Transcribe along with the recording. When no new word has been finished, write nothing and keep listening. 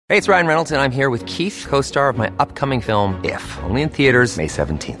Hey, it's Ryan Reynolds, and I'm here with Keith, co-star of my upcoming film, If, only in theaters May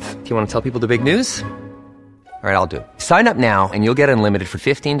 17th. Do you want to tell people the big news? All right, I'll do it. Sign up now and you'll get unlimited for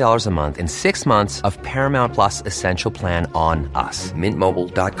 $15 a month and 6 months of Paramount Plus Essential Plan on us.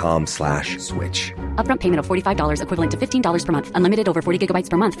 MintMobile.com/switch. Upfront payment of $45 equivalent to $15 per month. Unlimited over 40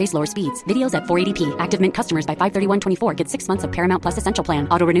 gigabytes per month. Face lower speeds. Videos at 480p. Active Mint customers by 531.24 get 6 months of Paramount Plus Essential Plan.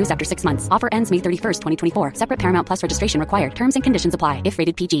 Auto renews after 6 months. Offer ends May 31st, 2024. Separate Paramount Plus registration required. Terms and conditions apply if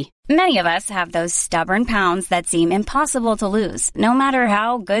rated PG. Many of us have those stubborn pounds that seem impossible to lose, no matter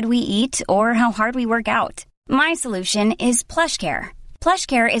how good we eat or how hard we work out. My solution is PlushCare.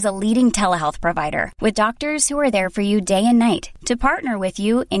 PlushCare is a leading telehealth provider with doctors who are there for you day and night to partner with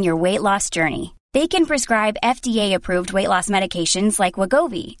you in your weight loss journey. They can prescribe FDA-approved weight loss medications like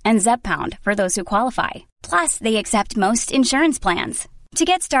Wegovy and Zepbound for those who qualify. Plus, they accept most insurance plans. To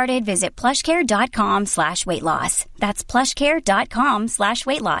get started, visit plushcare.com/weightloss. That's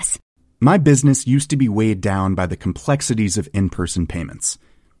plushcare.com/weightloss. My business used to be weighed down by the complexities of in-person payments.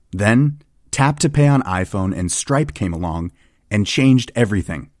 Then, Tap to Pay on iPhone and Stripe came along and changed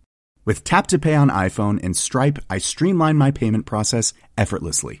everything. With Tap to Pay on iPhone and Stripe, I streamlined my payment process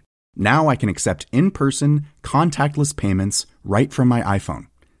effortlessly. Now I can accept in-person, contactless payments right from my iPhone.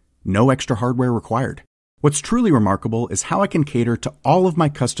 No extra hardware required. What's truly remarkable is how I can cater to all of my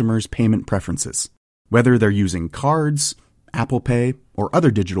customers' payment preferences. Whether they're using cards, Apple Pay, or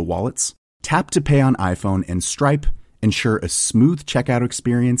other digital wallets, Tap to Pay on iPhone and Stripe ensure a smooth checkout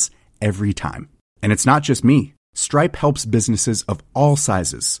experience every time. And it's not just me. Stripe helps businesses of all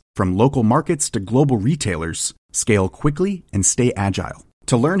sizes, from local markets to global retailers, scale quickly and stay agile.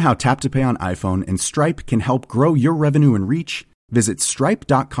 To learn how Tap to Pay on iPhone and Stripe can help grow your revenue and reach, visit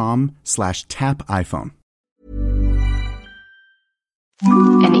stripe.com/tapiphone.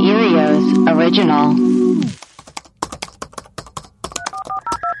 An Erios original.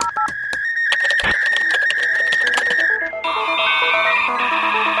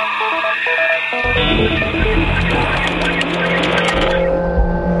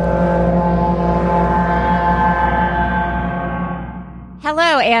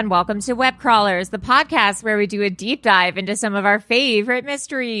 Hello and welcome to Web Crawlers, the podcast where we do a deep dive into some of our favorite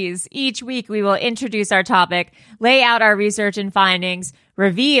mysteries. Each week we will introduce our topic, lay out our research and findings,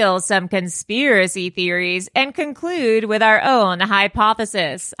 reveal some conspiracy theories, and conclude with our own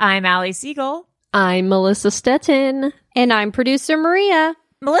hypothesis. I'm Allie Siegel. I'm Melissa Stettin. And I'm producer Maria.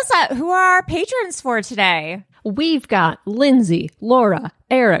 Melissa, who are our patrons for today? We've got Lindsay, Laura,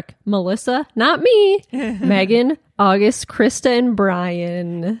 Eric, Melissa, not me, Megan, August, Krista, and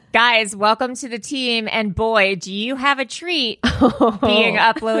Brian. Guys, welcome to the team. And boy, do you have a treat being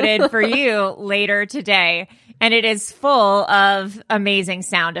uploaded for you later today. And it is full of amazing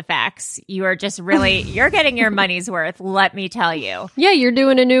sound effects. You are just really, you're getting your money's worth, let me tell you. Yeah, you're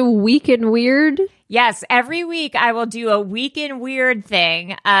doing a new Week in Weird. Yes, every week I will do a Week in Weird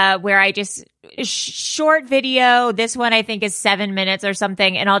thing where I just short video. This one I think is 7 minutes or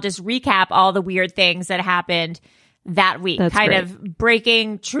something. And I'll just recap all the weird things that happened that week. That's kind great. of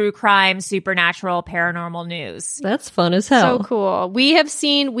breaking true crime, supernatural, paranormal news. That's fun as hell. So cool. We have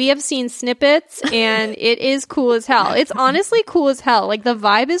seen snippets and it is cool as hell. It's honestly cool as hell. Like the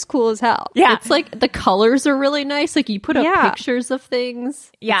vibe is cool as hell. Yeah. It's like the colors are really nice. Like you put up Yeah. pictures of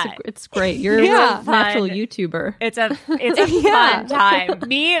things. Yeah. It's great. You're Yeah. a natural YouTuber. It's a Yeah. fun time.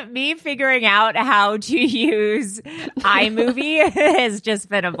 Me figuring out how to use iMovie has just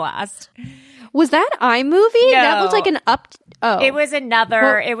been a blast. Was that iMovie? That No. was like an It was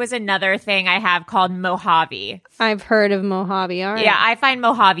another thing I have called Mojave. I've heard of Mojave. All right. Yeah, I find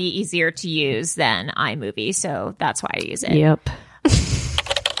Mojave easier to use than iMovie, so that's why I use it. Yep.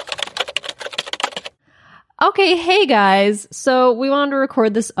 Okay, hey guys. So we wanted to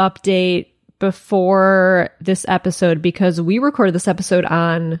record this update before this episode because we recorded this episode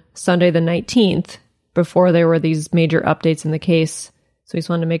on Sunday the 19th before there were these major updates in the case. So we just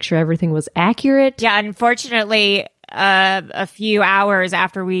wanted to make sure everything was accurate. Yeah, unfortunately, a few hours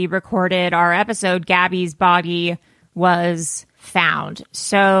after we recorded our episode, Gabby's body was found.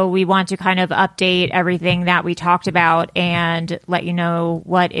 So we want to kind of update everything that we talked about and let you know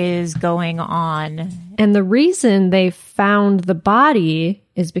what is going on. And the reason they found the body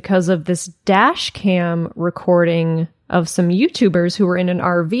is because of this dash cam recording of some YouTubers who were in an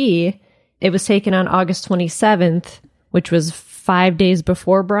RV. It was taken on August 27th, which was 5 days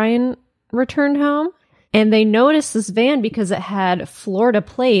before Brian returned home. And they noticed this van because it had Florida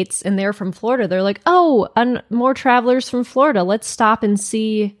plates and they're from Florida. They're like, oh, more travelers from Florida. Let's stop and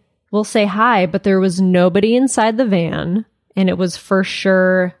see. We'll say hi. But there was nobody inside the van and it was for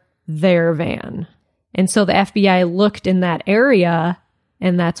sure their van. And so the FBI looked in that area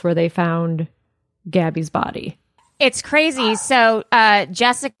and that's where they found Gabby's body. It's crazy. So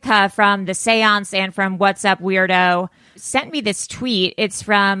Jessica from The Seance and from What's Up Weirdo sent me this tweet. It's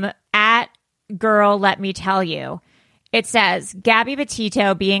from @GirlLetMeTellYou. It says, Gabby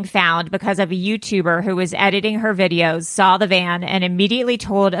Petito being found because of a YouTuber who was editing her videos, saw the van, and immediately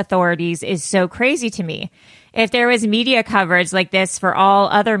told authorities is so crazy to me. If there was media coverage like this for all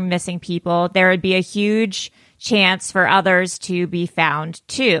other missing people, there would be a huge chance for others to be found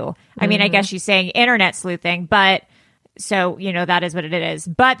too. I mean, I guess she's saying internet sleuthing, but so, that is what it is.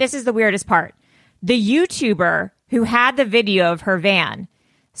 But this is the weirdest part. The YouTuber who had the video of her van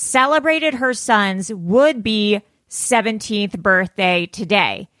celebrated her son's would-be 17th birthday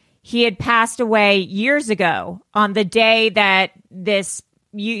today. He had passed away years ago on the day that this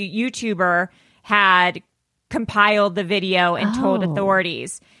YouTuber had compiled the video and told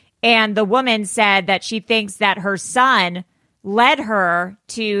authorities. And the woman said that she thinks that her son led her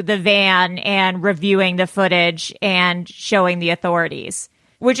to the van and reviewing the footage and showing the authorities,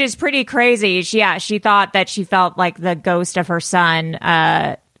 which is pretty crazy. She thought that she felt like the ghost of her son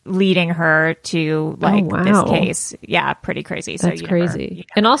leading her to this case. Yeah, pretty crazy. That's crazy.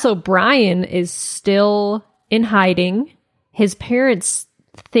 And also Brian is still in hiding. His parents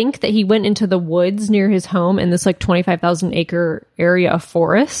think that he went into the woods near his home in this 25,000 acre area of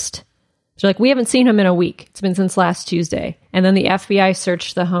forest. So we haven't seen him in a week. It's been since last Tuesday. And then the FBI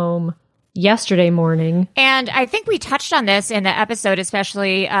searched the home yesterday morning. And I think we touched on this in the episode,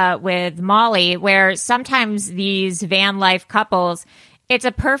 especially with Molly, where sometimes these van life couples, it's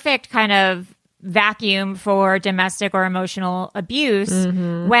a perfect kind of vacuum for domestic or emotional abuse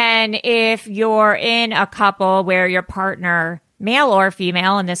when if you're in a couple where your partner, male or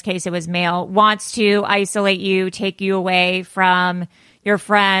female, in this case it was male, wants to isolate you, take you away from your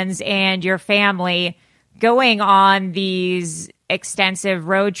friends and your family, going on these extensive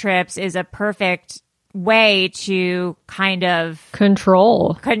road trips is a perfect way to kind of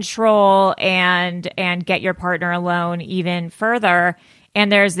control and get your partner alone even further. And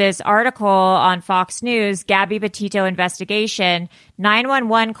there's this article on Fox News, Gabby Petito investigation,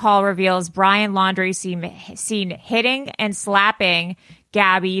 911 call reveals Brian Laundrie seen hitting and slapping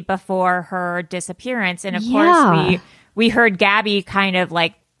Gabby before her disappearance. And of course, we heard Gabby kind of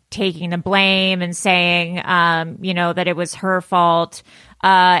taking the blame and saying, that it was her fault.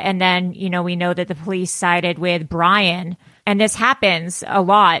 And then, we know that the police sided with Brian. And this happens a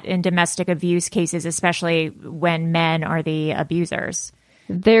lot in domestic abuse cases, especially when men are the abusers.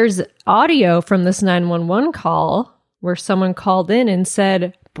 There's audio from this 911 call where someone called in and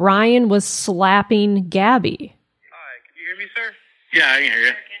said Brian was slapping Gabby. Hi, can you hear me, sir? Yeah, I can hear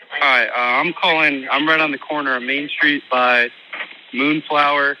you. Hi, I'm calling. I'm right on the corner of Main Street by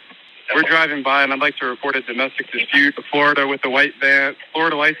Moonflower. We're driving by, and I'd like to report a domestic dispute. Florida with a white van,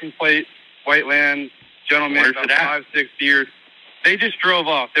 Florida license plate, white land, gentleman, about 5'6" beard. They just drove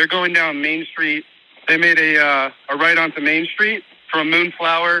off. They're going down Main Street. They made a right onto Main Street from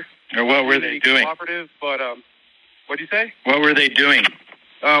Moonflower. Or what were they doing? Cooperative, but what did you say? What were they doing?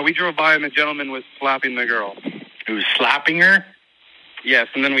 We drove by, and the gentleman was slapping the girl. He was slapping her? Yes,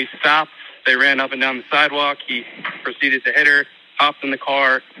 and then we stopped. They ran up and down the sidewalk. He proceeded to hit her, hopped in the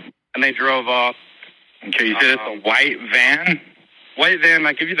car, and they drove off. Okay, you said it's a white van? White van.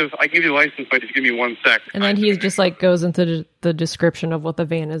 I give you the license plate if you give me 1 sec. And then he just goes into the description of what the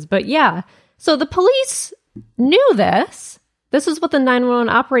van is. But yeah, so the police knew this. This is what the 911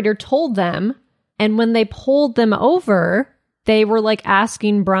 operator told them. And when they pulled them over, they were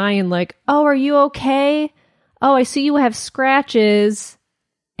asking Brian, oh, are you okay? Oh, I see you have scratches.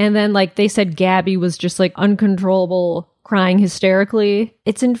 And then they said Gabby was just uncontrollable, crying hysterically.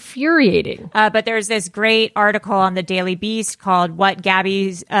 It's infuriating. But there's this great article on the Daily Beast called What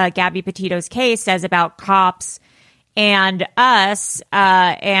Gabby Petito's Case Says About Cops and Us.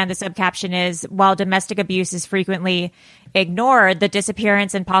 And the subcaption is, while domestic abuse is frequently ignored, the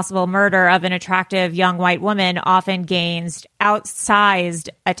disappearance and possible murder of an attractive young white woman often gains outsized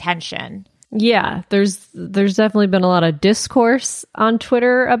attention. Yeah, there's definitely been a lot of discourse on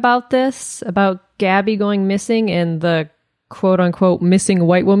Twitter about this, about Gabby going missing and the quote-unquote missing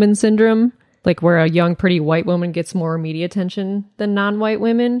white woman syndrome, where a young, pretty white woman gets more media attention than non-white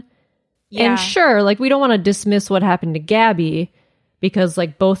women. Yeah. And sure, we don't want to dismiss what happened to Gabby because,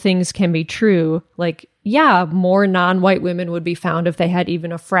 both things can be true. Yeah, more non-white women would be found if they had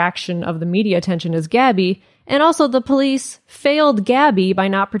even a fraction of the media attention as Gabby. And also the police failed Gabby by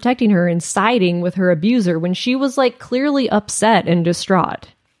not protecting her and siding with her abuser when she was clearly upset and distraught.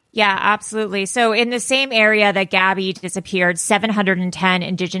 Yeah, absolutely. So in the same area that Gabby disappeared, 710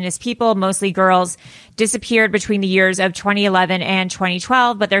 Indigenous people, mostly girls, disappeared between the years of 2011 and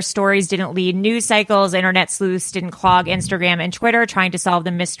 2012, but their stories didn't lead news cycles. Internet sleuths didn't clog Instagram and Twitter trying to solve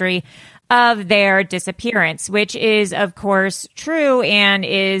the mystery of their disappearance, which is, of course, true and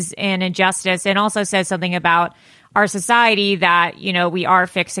is an injustice, and also says something about our society that, you know, we are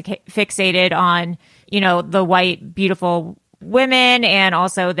fixated on, you know, the white, beautiful women and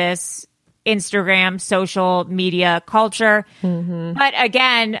also this Instagram social media culture. But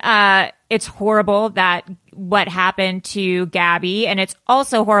again, it's horrible that what happened to Gabby. And it's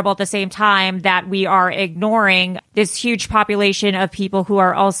also horrible at the same time that we are ignoring this huge population of people who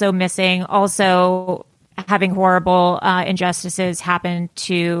are also missing, also having horrible injustices happen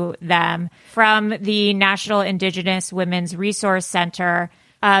to them. From the National Indigenous Women's Resource Center,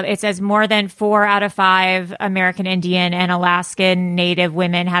 it says more than 4 out of 5 American Indian and Alaskan Native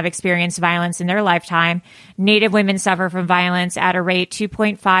women have experienced violence in their lifetime. Native women suffer from violence at a rate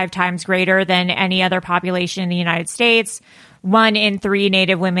 2.5 times greater than any other population in the United States. 1 in 3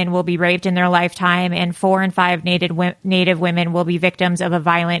 Native women will be raped in their lifetime, and 4 in 5 Native women will be victims of a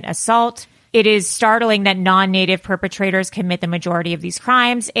violent assault. It is startling that non-Native perpetrators commit the majority of these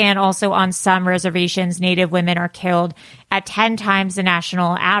crimes, and also on some reservations, Native women are killed at 10 times the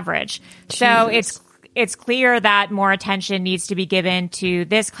national average. Jesus. So it's clear that more attention needs to be given to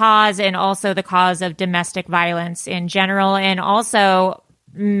this cause and also the cause of domestic violence in general, and also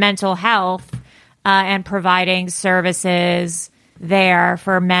mental health and providing services there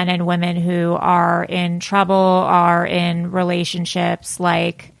for men and women who are in trouble, are in relationships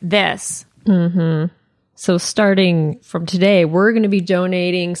like this. So starting from today, we're going to be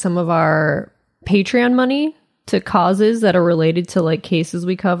donating some of our Patreon money to causes that are related to like cases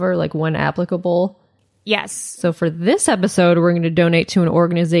we cover, like when applicable. Yes. So for this episode, we're going to donate to an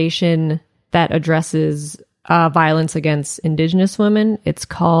organization that addresses violence against Indigenous women. It's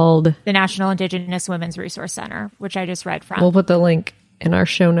called the National Indigenous Women's Resource Center, which I just read from. We'll put the link in our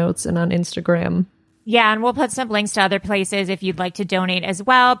show notes and on Instagram. Yeah, and we'll put some links to other places if you'd like to donate as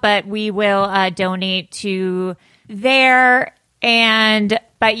well, but we will donate to there.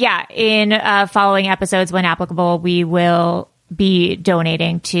 But yeah, in following episodes, when applicable, we will be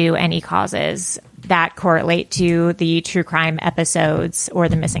donating to any causes that correlate to the true crime episodes or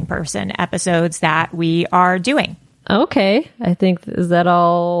the missing person episodes that we are doing. Okay. I think, is that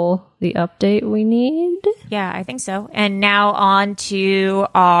all the update we need? Yeah, I think so. And now on to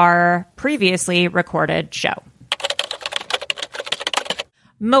our previously recorded show.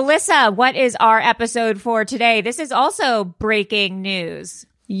 Melissa, what is our episode for today? This is also breaking news.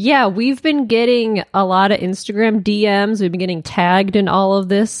 Yeah, we've been getting a lot of Instagram DMs. We've been getting tagged in all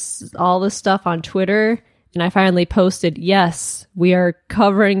this stuff on Twitter. And I finally posted, yes, we are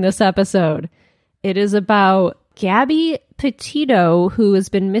covering this episode. It is about Gabby Petito, who has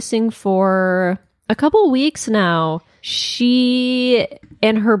been missing for a couple weeks now. She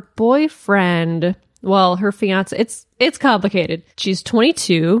and her boyfriend, well, her fiance, it's complicated. She's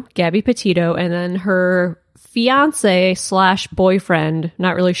 22, Gabby Petito, and then her fiance / boyfriend,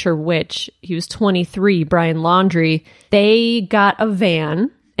 not really sure which, he was 23, Brian Laundrie. They got a van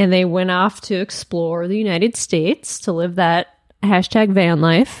and they went off to explore the United States to live that #van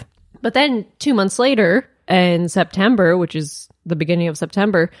life. But then 2 months later, in September, which is the beginning of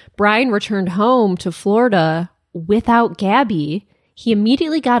September, Brian returned home to Florida without Gabby. He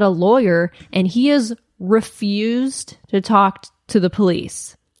immediately got a lawyer and he has refused to talk to the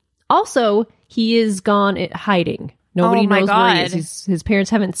police. Also, he is gone at hiding. Nobody knows where he is. His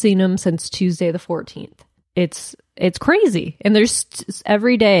parents haven't seen him since Tuesday the 14th. It's crazy. And there's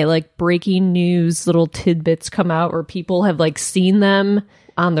every day like breaking news, little tidbits come out where people have like seen them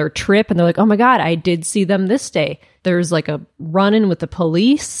on their trip and they're like, oh my God, I did see them this day. There's like a run-in with the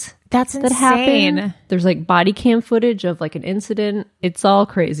police. That's insane. That happened. There's like body cam footage of like an incident. It's all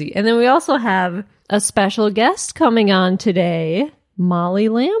crazy. And then we also have a special guest coming on today, Molly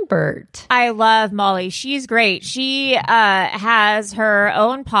Lambert. I love Molly. She's great. She has her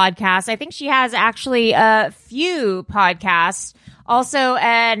own podcast. I think she has actually a few podcasts. Also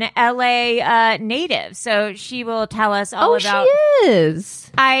an LA native. So she will tell us all about... she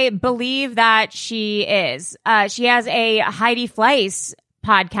is. I believe that she is. She has a Heidi Fleiss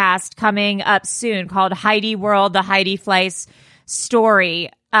podcast coming up soon called Heidi World, the Heidi Fleiss Story.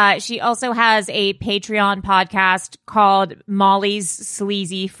 She also has a Patreon podcast called Molly's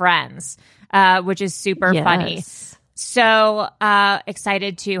Sleazy Friends, which is super funny. So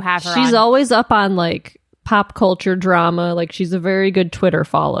excited to have her She's on. always up on like pop culture drama. Like she's a very good Twitter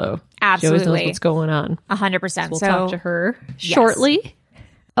follow. Absolutely. She always knows what's going on. 100%. So we'll talk to her shortly.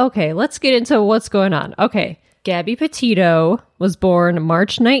 Okay, let's get into what's going on. Okay, Gabby Petito was born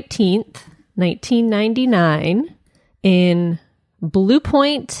March 19th, 1999 in Blue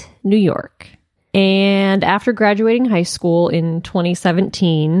Point, New York. And after graduating high school in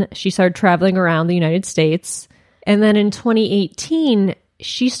 2017, she started traveling around the United States. And then in 2018,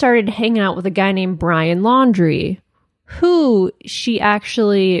 she started hanging out with a guy named Brian Laundrie, who she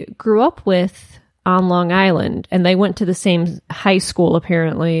actually grew up with on Long Island. And they went to the same high school,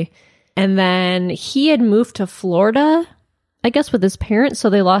 apparently. And then he had moved to Florida, I guess, with his parents. So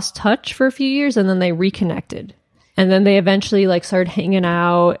they lost touch for a few years and then they reconnected. And then they eventually started hanging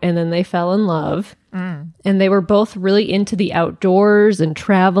out and then they fell in love. And they were both really into the outdoors and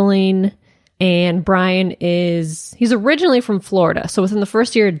traveling. And Brian he's originally from Florida. So within the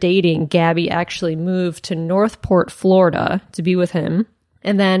first year of dating, Gabby actually moved to Northport, Florida to be with him.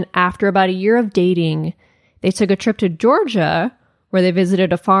 And then after about a year of dating, they took a trip to Georgia where they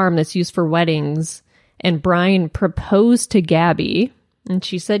visited a farm that's used for weddings. And Brian proposed to Gabby and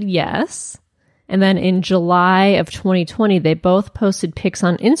she said yes. And then in July of 2020, they both posted pics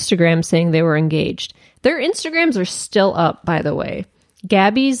on Instagram saying they were engaged. Their Instagrams are still up, by the way.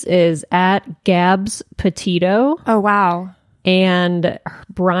 Gabby's is at Gabs Petito. Oh, wow. And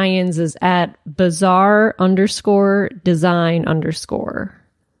Brian's is at bizarre_design_.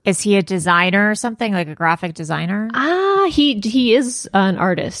 Is he a designer or something, like a graphic designer? He is an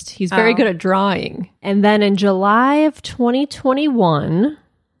artist. He's very good at drawing. And then in July of 2021...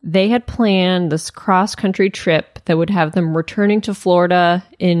 they had planned this cross-country trip that would have them returning to Florida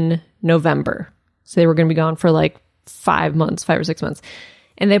in November. So they were going to be gone for 5 or 6 months.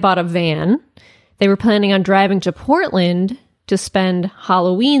 And they bought a van. They were planning on driving to Portland to spend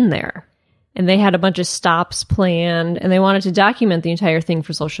Halloween there. And they had a bunch of stops planned, and they wanted to document the entire thing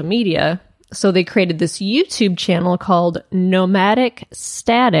for social media. So they created this YouTube channel called Nomadic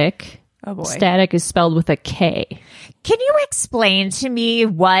Static. Oh boy. Static is spelled with a K. Can you explain to me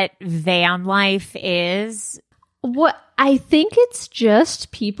what van life is? What I think it's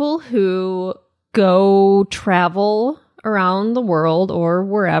just people who go travel around the world or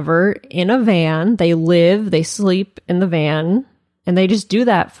wherever in a van. They live, they sleep in the van, and they just do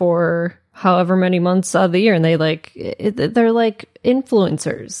that for however many months of the year. And they're like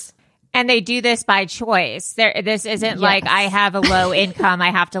influencers. And they do this by choice. This isn't like I have a low income,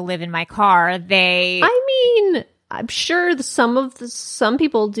 I have to live in my car. I'm sure some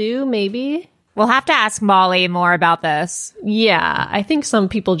people do, maybe. We'll have to ask Molly more about this. Yeah, I think some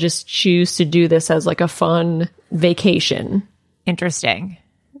people just choose to do this as a fun vacation. Interesting.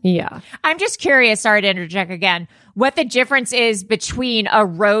 Yeah. I'm just curious, sorry to interject again, what the difference is between a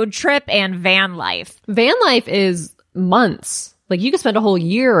road trip and van life. Van life is months. You could spend a whole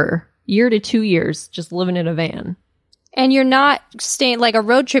year to 2 years just living in a van. And you're not staying, like a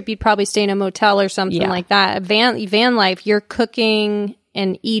road trip, you'd probably stay in a motel or something like that. Van life, you're cooking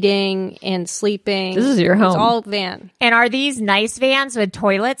and eating and sleeping. This is your home. It's all van. And are these nice vans with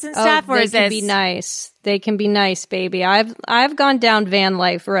toilets and stuff? Or they can be nice. They can be nice, baby. I've gone down van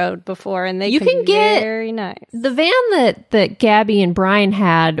life road before, and they can be very nice. The van that Gabby and Brian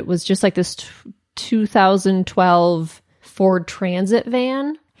had was just this 2012 Ford Transit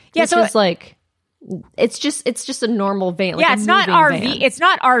van. Yeah, so it's just a normal van. It's not RV. Van. It's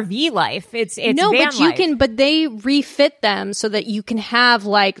not RV life. It's no, van but you life. can. But they refit them so that you can have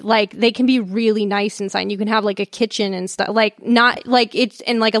like they can be really nice inside. You can have a kitchen and stuff. Not it's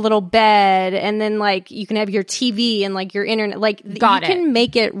in a little bed, and then you can have your TV and your internet. You can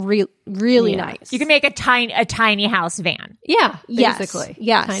make it really nice. You can make a tiny house van. Yeah, basically.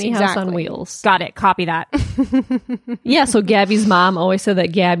 Yes, tiny house on wheels. Got it. Copy that. Yeah. So Gabby's mom always said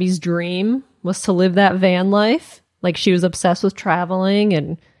that Gabby's dream was to live that van life. She was obsessed with traveling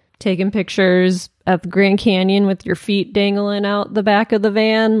and taking pictures at the Grand Canyon with your feet dangling out the back of the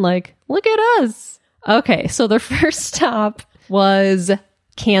van. Look at us. Okay, so their first stop was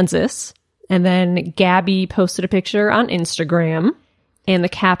Kansas. And then Gabby posted a picture on Instagram. And the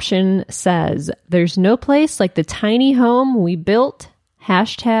caption says, "There's no place like the tiny home we built.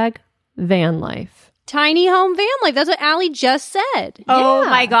 #van life." Tiny home van life. That's what Allie just said. Oh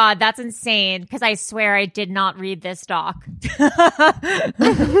my God, that's insane. Because I swear I did not read this doc. And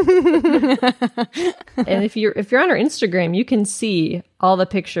if you're on her Instagram, you can see all the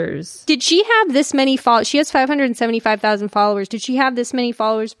pictures. Did she have this many followers? She has 575,000 followers. Did she have this many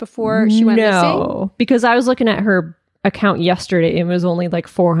followers before she went missing? No, because I was looking at her account yesterday. It was only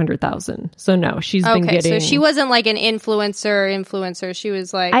 400,000. So no, she's been getting. So she wasn't an influencer. She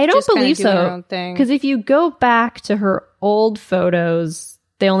was I don't believe so. Her own thing. Because if you go back to her old photos,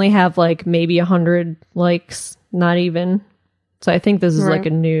 they only have maybe 100 likes. Not even. So I think this is like a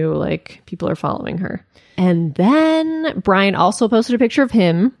new, like, people are following her. And then Brian also posted a picture of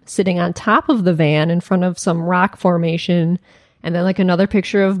him sitting on top of the van in front of some rock formation. And then like another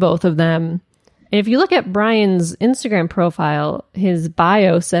picture of both of them. And if you look at Brian's Instagram profile, his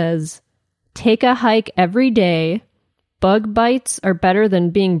bio says, "Take a hike every day. Bug bites are better than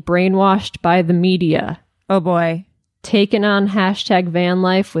being brainwashed by the media. Oh boy. Taken on #van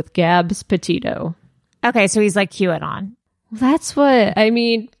life with Gabs Petito." Okay, so he's like QAnon. That's what, I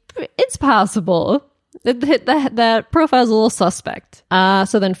mean, it's possible. That profile's a little suspect.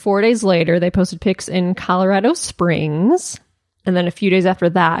 So then 4 days later, they posted pics in Colorado Springs. And then a few days after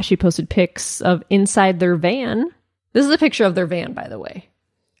that, she posted pics of inside their van. This is a picture of their van, by the way.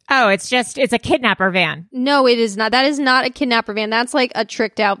 Oh, it's a kidnapper van. No, it is not. That is not a kidnapper van. That's like a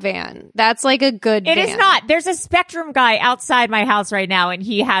tricked out van. That's like a good van. It is not. There's a Spectrum guy outside my house right now, and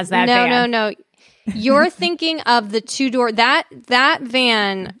he has that van. No. You're thinking of the two-door, that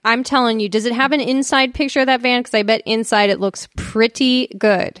van, I'm telling you, does it have an inside picture of that van? Because I bet inside it looks pretty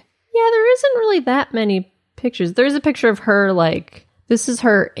good. Yeah, there isn't really that many pictures. There's a picture of her, like, this is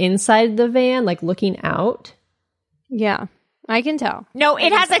her inside the van, like, looking out. Yeah, I can tell. No,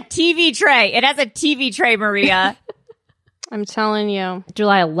 it has a TV tray. It has a TV tray, Maria. I'm telling you.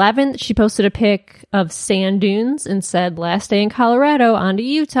 July 11th, she posted a pic of sand dunes and said, "Last day in Colorado, on to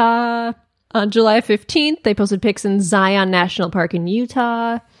Utah." On July 15th, they posted pics in Zion National Park in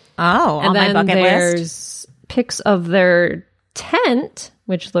Utah. Oh, and on then my bucket there's list. Pics of their tent,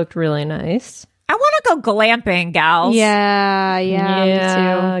 which looked really nice. I want to go glamping, gals. Yeah,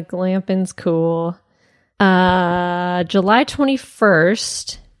 me too. Glamping's cool. July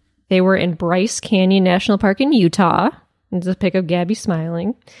 21st, they were in Bryce Canyon National Park in Utah. There's a pic of Gabby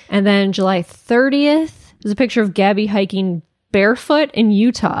smiling. And then July 30th, there's a picture of Gabby hiking barefoot in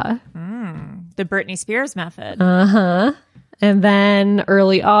Utah. The Britney Spears method. Uh-huh. And then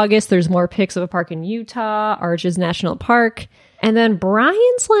early August, there's more pics of a park in Utah, Arches National Park. And then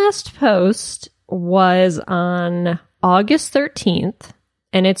Brian's last post was on August 13th.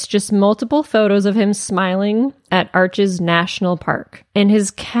 And it's just multiple photos of him smiling at Arches National Park. And his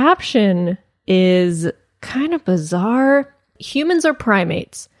caption is kind of bizarre. "Humans are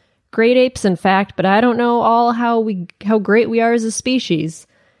primates. Great apes, in fact, but I don't know all how great we are as a species.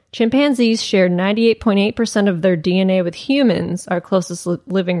 Chimpanzees share 98.8% of their DNA with humans, our closest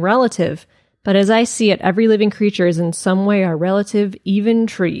living relative. But as I see it, every living creature is in some way our relative, even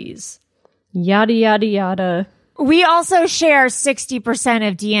trees." Yada, yada, yada. We also share 60%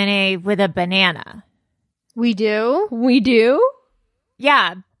 of DNA with a banana. We do? We do?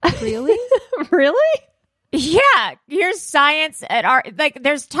 Yeah. Really? Really? Yeah. Here's science at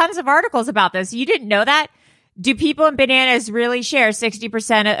there's tons of articles about this. You didn't know that? Do people and bananas really share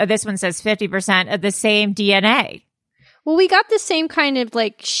 60% of, this one says 50% of the same DNA? Well, we got the same kind of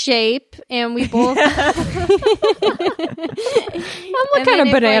like shape, and we both. I'm what kind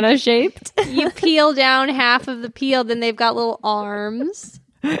of banana shaped? You peel down half of the peel, then they've got little arms.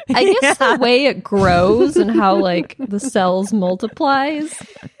 I guess the way it grows and how like the cells multiply is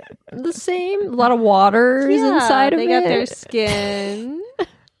the same. A lot of water is inside of it. They got their skin.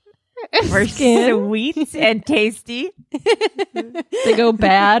 We're sweet and tasty. They go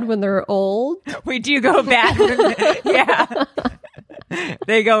bad when they're old. We do go bad. Yeah.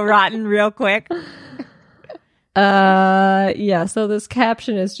 They go rotten real quick. Yeah, so this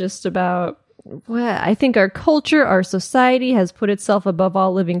caption is just about, well, I think our culture, our society has put itself above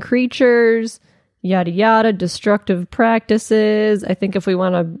all living creatures, yada yada, destructive practices. I think if we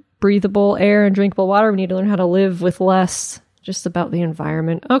want a breathable air and drinkable water, we need to learn how to live with less. Just about the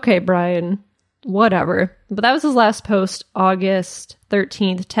environment. Okay, Brian, whatever. But that was his last post, August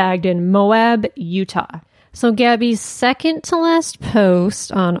 13th, tagged in Moab, Utah. So Gabby's second to last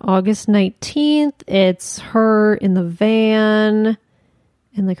post on August 19th, it's her in the van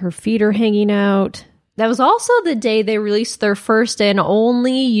and like her feet are hanging out. That was also the day they released their first and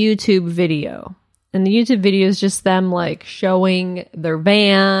only YouTube video. And the YouTube video is just them like showing their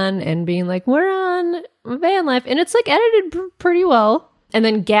van and being like, "We're on van life." And it's like edited pretty well. And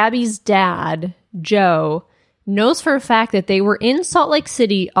then Gabby's dad, Joe, knows for a fact that they were in Salt Lake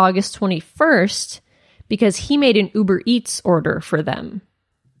City August 21st because he made an Uber Eats order for them.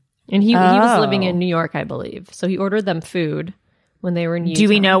 And he was living in New York, I believe. So he ordered them food when they were in Utah. Do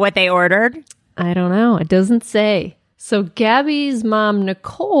we know what they ordered? I don't know. It doesn't say. So Gabby's mom,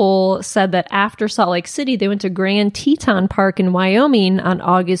 Nicole, said that after Salt Lake City, they went to Grand Teton Park in Wyoming on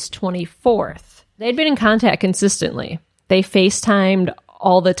August 24th. They'd been in contact consistently. They FaceTimed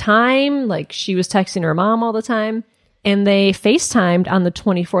all the time. Like, she was texting her mom all the time. And they FaceTimed on the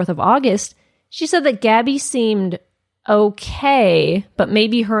 24th of August. She said that Gabby seemed okay, but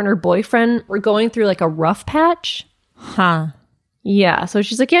maybe her and her boyfriend were going through like a rough patch. Huh. Yeah, so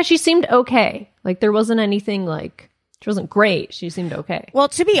she's like, yeah, she seemed okay. Like there wasn't anything like, she wasn't great. She seemed okay. Well,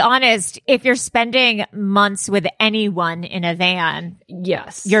 to be honest, if you're spending months with anyone in a van,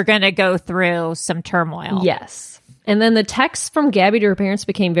 yes, you're going to go through some turmoil. Yes. And then the texts from Gabby to her parents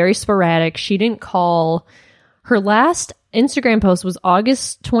became very sporadic. She didn't call. Her last Instagram post was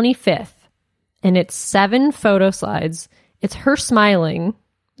August 25th, and it's 7 photo slides. It's her smiling.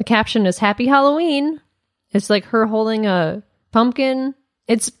 The caption is Happy Halloween. It's like her holding a pumpkin.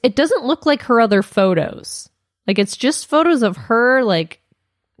 It doesn't look like her other photos. Like, it's just photos of her, like,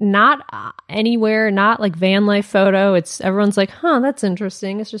 not anywhere, not like van life photo. Everyone's like, huh, that's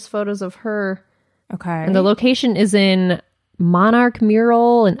interesting. It's just photos of her. Okay. And the location is in Monarch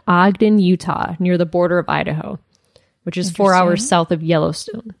Mural in Ogden, Utah, near the border of Idaho, which is 4 hours south of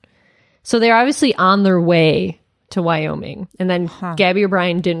Yellowstone. So they're obviously on their way to Wyoming. And then Gabby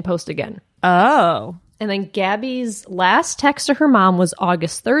O'Brien didn't post again. Oh. And then Gabby's last text to her mom was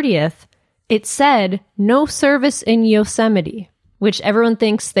August 30th. It said, no service in Yosemite, which everyone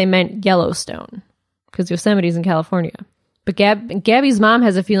thinks they meant Yellowstone, because Yosemite's in California. But Gabby's mom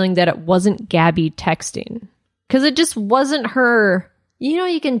has a feeling that it wasn't Gabby texting, because it just wasn't her. You know,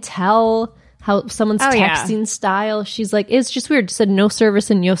 you can tell how someone's texting style. She's like, it's just weird. It said no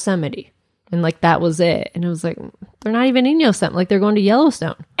service in Yosemite. And like, that was it. And it was like, they're not even in Yosemite. Like, they're going to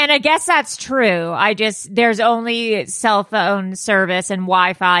Yellowstone. And I guess that's true. There's only cell phone service and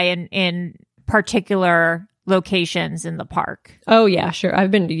Wi-Fi in particular locations in the park. Oh, yeah, sure.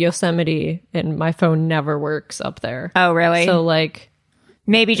 I've been to Yosemite and my phone never works up there. Oh, really? So like,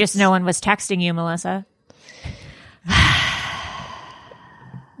 maybe just no one was texting you, Melissa.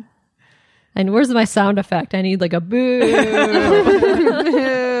 And where's my sound effect? I need like a boo.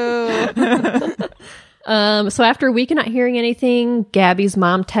 So after a week of not hearing anything, Gabby's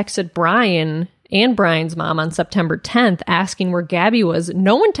mom texted Brian and Brian's mom on September 10th asking where Gabby was.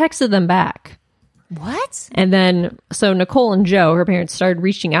 No one texted them back. What? And then, so Nicole and Joe, her parents, started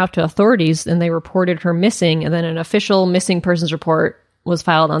reaching out to authorities and they reported her missing. And then an official missing persons report was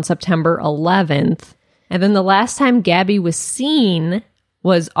filed on September 11th. And then the last time Gabby was seen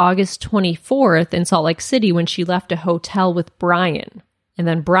was August 24th in Salt Lake City when she left a hotel with Brian. And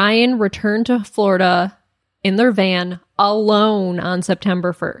then Brian returned to Florida in their van alone on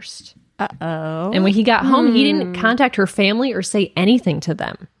September 1st. Uh-oh. And when he got home, he didn't contact her family or say anything to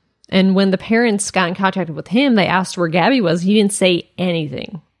them. And when the parents got in contact with him, they asked where Gabby was. He didn't say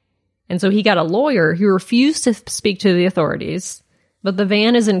anything. And so he got a lawyer who refused to speak to the authorities. But the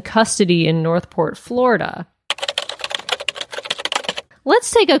van is in custody in Northport, Florida.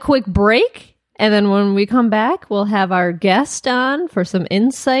 Let's take a quick break. And then when we come back, we'll have our guest on for some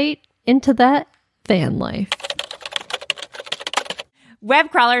insight into that van life.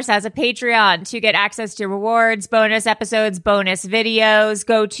 Web Crawlers has a Patreon to get access to rewards, bonus episodes, bonus videos.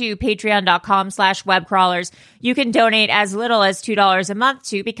 Go to patreon.com/webcrawlers. You can donate as little as $2 a month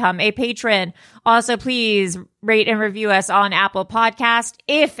to become a patron. Also, please rate and review us on Apple Podcast.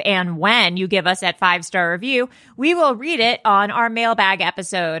 If and when you give us that 5-star review, we will read it on our mailbag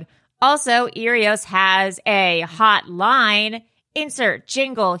episode. Also, Erios has a hotline. Insert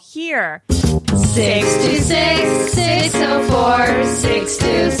jingle here.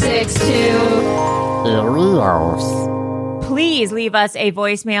 626-604-6262. Please leave us a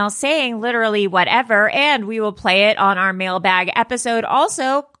voicemail saying literally whatever, and we will play it on our mailbag episode.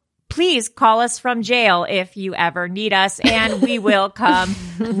 Also, please call us from jail if you ever need us, and we will come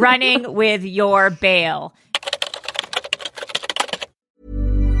running with your bail.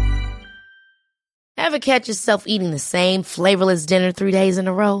 Ever catch yourself eating the same flavorless dinner 3 days in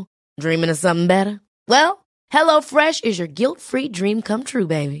a row? Dreaming of something better? Well, HelloFresh is your guilt-free dream come true,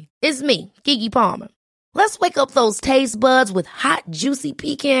 baby. It's me, Keke Palmer. Let's wake up those taste buds with hot, juicy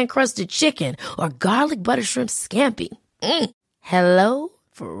pecan-crusted chicken or garlic butter shrimp scampi. Hello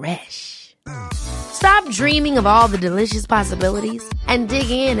Fresh. Stop dreaming of all the delicious possibilities and dig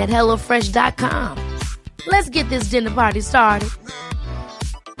in at HelloFresh.com. Let's get this dinner party started.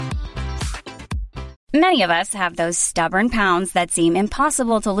 Many of us have those stubborn pounds that seem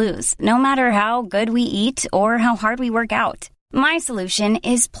impossible to lose, no matter how good we eat or how hard we work out. My solution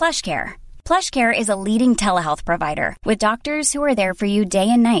is PlushCare. PlushCare is a leading telehealth provider with doctors who are there for you day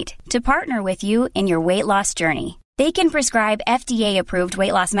and night to partner with you in your weight loss journey. They can prescribe FDA-approved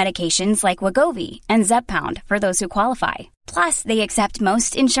weight loss medications like Wegovy and Zepbound for those who qualify. Plus, they accept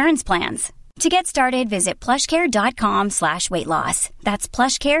most insurance plans. To get started, visit plushcare.com/weight loss. That's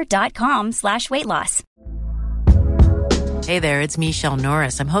plushcare.com/weight loss. Hey there, it's Michelle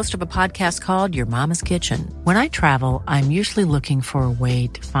Norris. I'm host of a podcast called Your Mama's Kitchen. When I travel, I'm usually looking for a way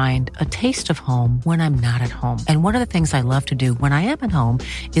to find a taste of home when I'm not at home. And one of the things I love to do when I am at home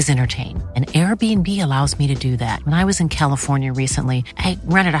is entertain. And Airbnb allows me to do that. When I was in California recently, I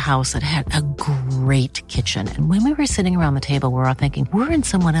rented a house that had a great kitchen. And when we were sitting around the table, we were all thinking, we're in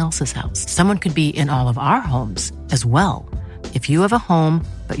someone else's house. Someone could be in all of our homes as well. If you have a home,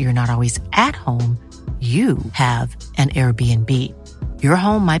 but you're not always at home, you have an Airbnb. Your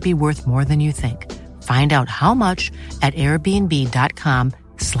home might be worth more than you think. Find out how much at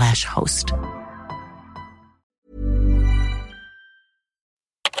airbnb.com/host.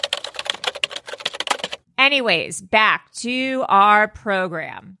 Anyways, back to our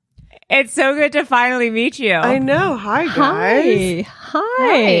program. It's so good to finally meet you. I know. Hi, guys.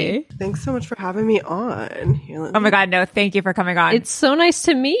 Hi. Thanks so much for having me on. Oh my God, no, thank you for coming on. It's so nice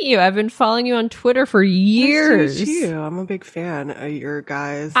to meet you. I've been following you on Twitter for years. Nice to meet you. I'm a big fan of your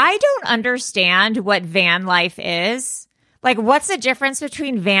guys. I don't understand what van life is. Like, what's the difference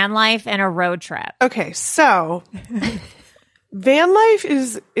between van life and a road trip? Okay, so van life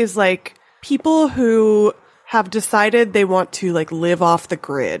is like people who have decided they want to like live off the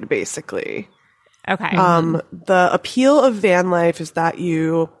grid, basically. Okay. The appeal of van life is that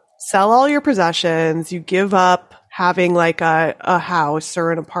you sell all your possessions, you give up having like a house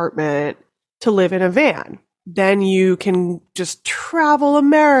or an apartment to live in a van. Then you can just travel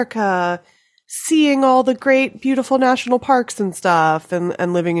America, seeing all the great, beautiful national parks and stuff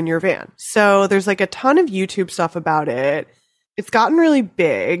and living in your van. So there's like a ton of YouTube stuff about it. It's gotten really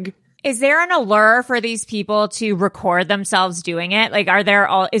big. Is there an allure for these people to record themselves doing it? Like,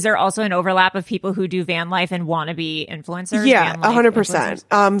 is there also an overlap of people who do van life and want to be influencers? Yeah,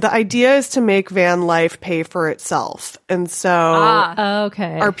 100%. The idea is to make van life pay for itself. And so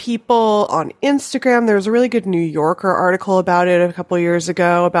our people on Instagram, there was a really good New Yorker article about it a couple years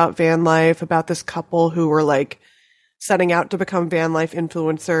ago about van life, about this couple who were like setting out to become van life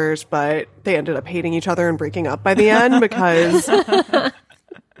influencers, but they ended up hating each other and breaking up by the end because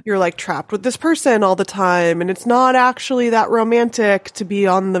you're like trapped with this person all the time. And it's not actually that romantic to be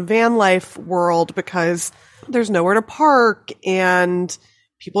on the van life world because there's nowhere to park and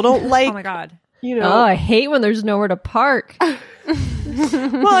people don't like, oh my God. You know, I hate when there's nowhere to park. Well,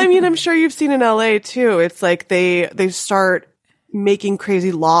 I mean, I'm sure you've seen in LA too. It's like they start making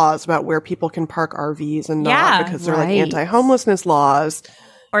crazy laws about where people can park RVs and not because they're like anti-homelessness laws.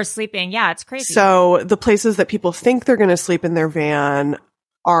 Or sleeping. Yeah, it's crazy. So the places that people think they're going to sleep in their van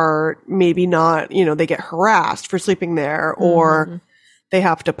are maybe not, you know, they get harassed for sleeping there or they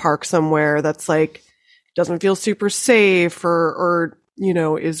have to park somewhere that's like, doesn't feel super safe or, you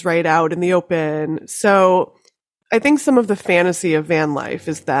know, is right out in the open. So I think some of the fantasy of van life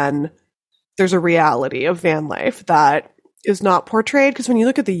is then there's a reality of van life that is not portrayed. Because when you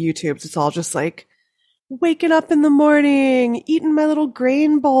look at the YouTubes, it's all just like waking up in the morning, eating my little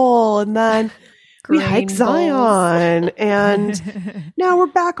grain bowl, and then we hike Zion, and now we're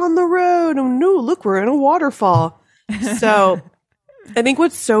back on the road. Oh no, look, we're in a waterfall. So I think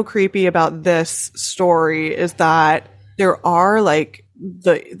what's so creepy about this story is that there are like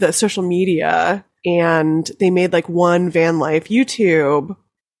the social media, and they made like one van life YouTube,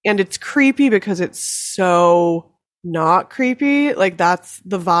 and it's creepy because it's so not creepy. Like that's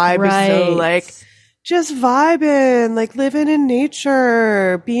the vibe is so like just vibing, like living in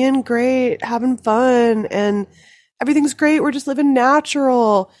nature, being great, having fun, and everything's great. We're just living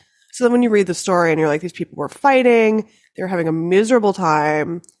natural. So then when you read the story and you're like, these people were fighting, they were having a miserable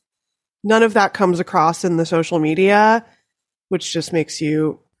time. None of that comes across in the social media, which just makes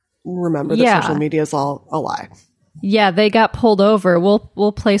you remember that social media is all a lie. Yeah, they got pulled over.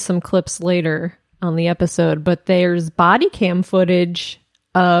 We'll play some clips later on the episode, but there's body cam footage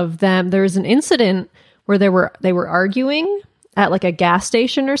of them. There was an incident where they were arguing at like a gas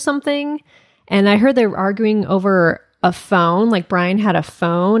station or something, and I heard they were arguing over a phone. Like Brian had a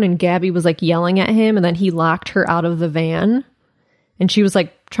phone and Gabby was like yelling at him, and then he locked her out of the van, and she was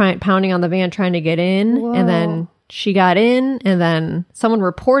like pounding on the van trying to get in. Whoa. And then she got in, and then someone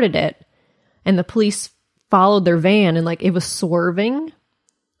reported it, and the police followed their van, and like it was swerving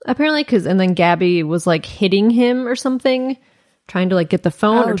apparently, and then Gabby was like hitting him or something, trying to like get the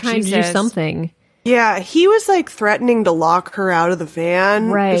phone or trying to do something. Yeah, he was like threatening to lock her out of the van,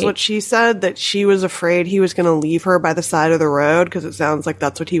 is what she said, that she was afraid he was going to leave her by the side of the road, because it sounds like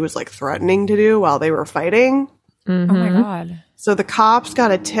that's what he was like threatening to do while they were fighting. Mm-hmm. Oh my God. So the cops got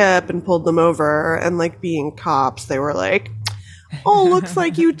a tip and pulled them over, and like being cops, they were like, oh, looks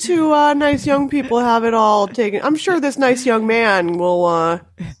like you two nice young people have it all taken. I'm sure this nice young man will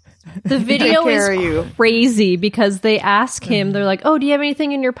The video carry is you. crazy because they ask him, they're like, oh, do you have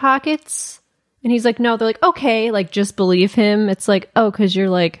anything in your pockets? And he's like, no. They're like, okay, like, just believe him. It's like, oh, because you're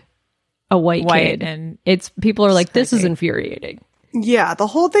like a white kid. And it's people are like, this is infuriating. Yeah, the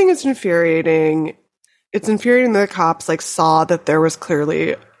whole thing is infuriating. It's infuriating that the cops like saw that there was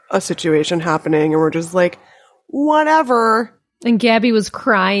clearly a situation happening and were just like, whatever. And Gabby was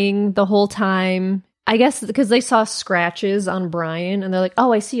crying the whole time. I guess because they saw scratches on Brian and they're like,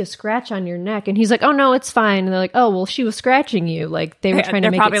 oh, I see a scratch on your neck. And he's like, oh, no, it's fine. And they're like, oh, well, she was scratching you. Like they were trying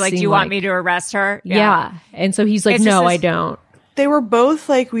to make it probably like, seem do you want me to arrest her? Yeah. And so he's like, It's no, just I this- don't. They were both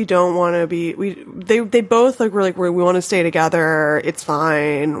like, we don't want to be, they both like were like, we want to stay together. It's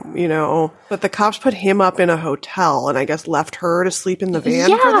fine, you know, but the cops put him up in a hotel and I guess left her to sleep in the van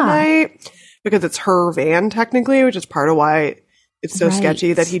for the night because it's her van technically, which is part of why it's so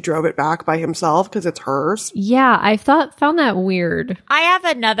sketchy that he drove it back by himself because it's hers. Yeah, I found that weird. I have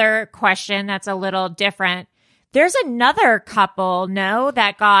another question that's a little different. There's another couple,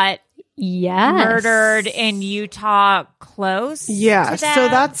 that got murdered in Utah close. Yeah, to them. so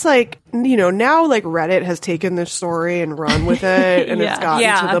that's like, you know, now like Reddit has taken this story and run with it and it's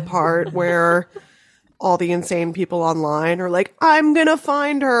gotten to the part where all the insane people online are like, I'm gonna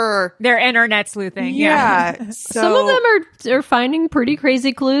find her. They're internet sleuthing. Yeah. Some of them are finding pretty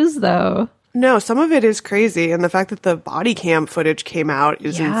crazy clues though. No, some of it is crazy. And the fact that the body cam footage came out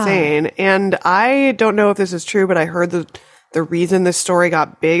is insane. And I don't know if this is true, but I heard the reason this story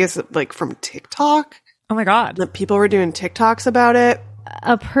got big is like from TikTok. Oh my God. That people were doing TikToks about it.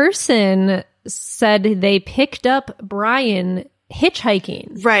 A person said they picked up Brian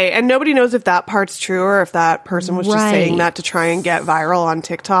hitchhiking. Right. And nobody knows if that part's true or if that person was just saying that to try and get viral on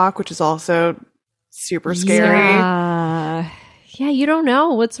TikTok, which is also super scary. Yeah, you don't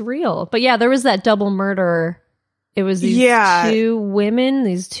know what's real. But yeah, there was that double murder. It was these two women,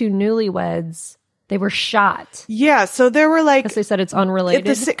 these two newlyweds. They were shot. Yeah, so there were like... As they said, it's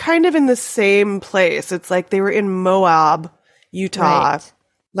unrelated. Kind of in the same place. It's like they were in Moab, Utah. Right.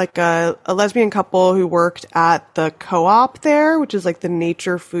 Like a lesbian couple who worked at the co-op there, which is like the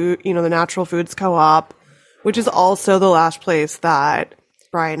nature food, you know, the natural foods co-op, which is also the last place that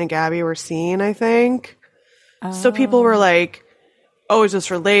Brian and Gabby were seen, I think. So people were like, oh, is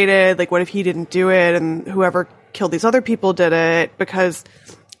this related? Like, what if he didn't do it and whoever killed these other people did it? Because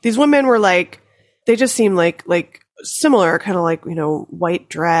these women were like, they just seemed like similar, kind of like, you know, white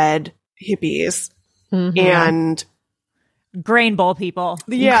dread hippies. Mm-hmm. And Grain Bowl people.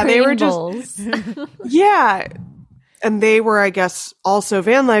 Yeah, they were just, yeah. And they were, I guess, also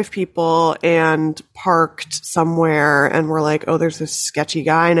van life people and parked somewhere and were like, oh, there's this sketchy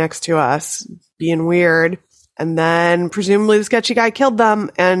guy next to us being weird. And then presumably the sketchy guy killed them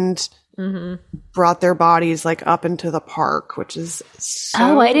and brought their bodies like up into the park, which is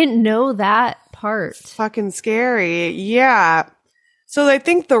so I didn't know that part. Fucking scary. Yeah. So I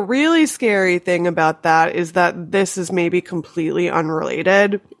think the really scary thing about that is that this is maybe completely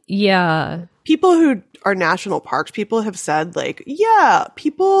unrelated. Yeah. People who are national parks people have said like, yeah,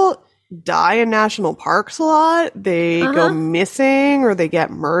 people die in national parks a lot. They go missing or they get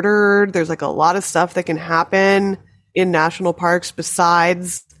murdered. There's like a lot of stuff that can happen in national parks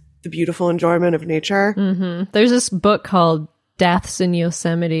besides the beautiful enjoyment of nature. Mm-hmm. There's this book called Deaths in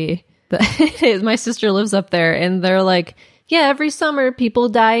Yosemite. My sister lives up there and they're like, yeah, every summer people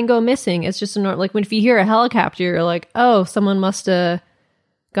die and go missing. It's just like when if you hear a helicopter, you're like, oh, someone must have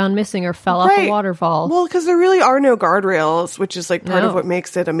gone missing or fell off a waterfall. Well, because there really are no guardrails, which is like part of what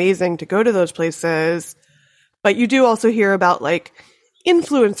makes it amazing to go to those places. But you do also hear about like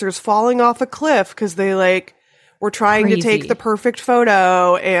influencers falling off a cliff because they like were trying to take the perfect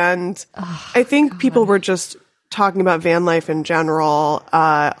photo. And I think people were just talking about van life in general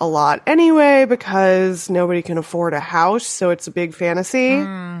a lot anyway because nobody can afford a house. So it's a big fantasy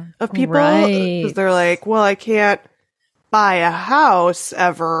of people because they're like, well, I can't buy a house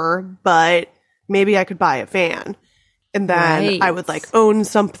ever, but maybe I could buy a van. And then I would like own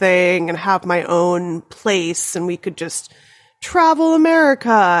something and have my own place and we could just travel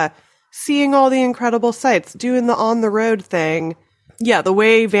America, seeing all the incredible sights, doing the on the road thing. Yeah, the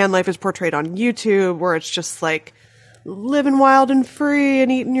way van life is portrayed on YouTube where it's just like living wild and free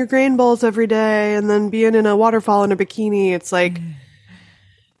and eating your grain bowls every day and then being in a waterfall in a bikini. It's like,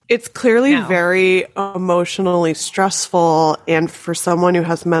 it's clearly very emotionally stressful. And for someone who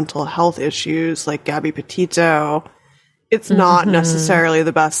has mental health issues like Gabby Petito, it's not necessarily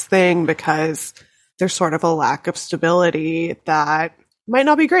the best thing because there's sort of a lack of stability that might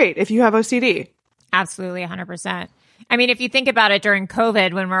not be great if you have OCD. Absolutely, 100%. I mean, if you think about it during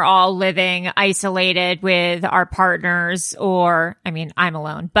COVID, when we're all living isolated with our partners, or, I mean, I'm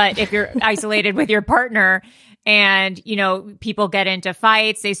alone, but if you're isolated with your partner and, you know, people get into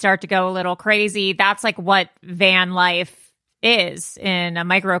fights, they start to go a little crazy. That's like what van life is in a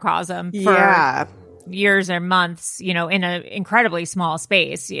microcosm for years or months, you know, in an incredibly small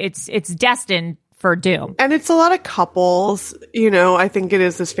space. It's destined for doom. And it's a lot of couples, you know, I think it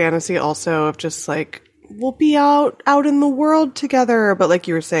is this fantasy also of just like, we'll be out in the world together. But like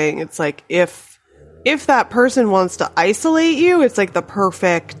you were saying, it's like if that person wants to isolate you, it's like the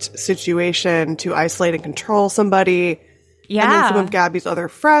perfect situation to isolate and control somebody. Yeah. And then some of Gabby's other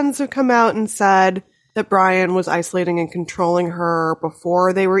friends have come out and said that Brian was isolating and controlling her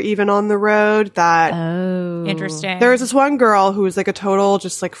before they were even on the road. That interesting. There was this one girl who was like a total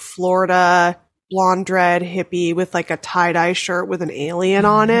just like Florida blonde dread hippie with like a tie-dye shirt with an alien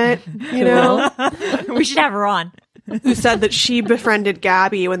on it, you know? We should have her on. Who said that she befriended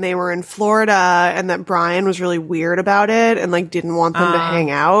Gabby when they were in Florida and that Brian was really weird about it and like didn't want them to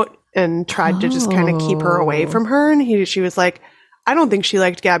hang out and tried to just kind of keep her away from her. And she was like, I don't think she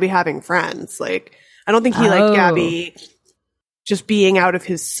liked Gabby having friends. Like, I don't think he liked Gabby just being out of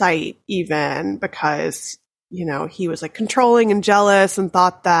his sight even because, you know, he was like controlling and jealous and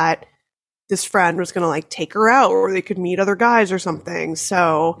thought that this friend was going to like take her out or they could meet other guys or something.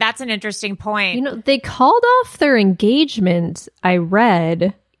 So that's an interesting point. You know, they called off their engagement, I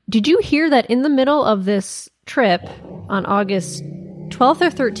read. Did you hear that in the middle of this trip on August 12th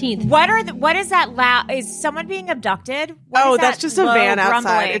or 13th? What is that loud? Is someone being abducted? That's just a van outside.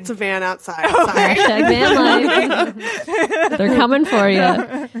 Rumbling? It's a van outside. Hashtag van life. They're coming for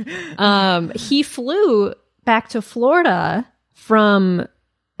you. He flew back to Florida from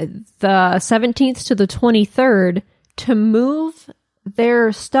the 17th to the 23rd to move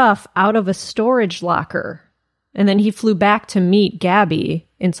their stuff out of a storage locker. And then he flew back to meet Gabby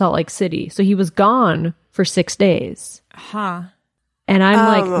in Salt Lake City. So he was gone for 6 days. Huh. And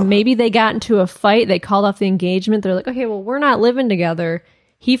I'm like, maybe they got into a fight. They called off the engagement. They're like, okay, well, we're not living together.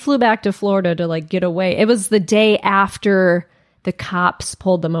 He flew back to Florida to like get away. It was the day after the cops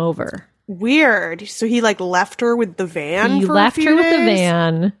pulled them over. Weird. So he like left her with the van. He for left a few her with days? the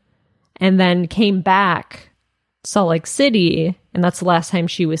van and then came back to Salt Lake City. And that's the last time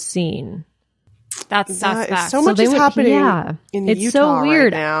she was seen. That's suspect. So much is happening in it's Utah so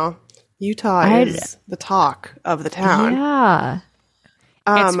weird. right now. Utah is the talk of the town. Yeah.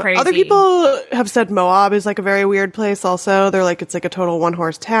 It's crazy. Other people have said Moab is like a very weird place also. They're like, it's like a total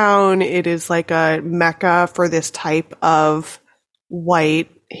one-horse town. It is like a mecca for this type of white,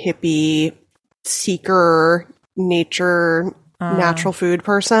 hippie, seeker, nature, natural food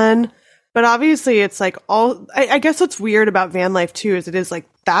person. But obviously it's like I guess what's weird about van life too is it is like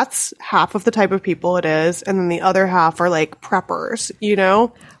that's half of the type of people it is. And then the other half are like preppers, you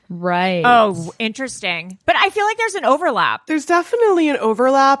know? Right. Oh, interesting. But I feel like there's an overlap. There's definitely an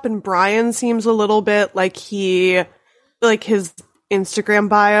overlap, and Brian seems a little bit like his Instagram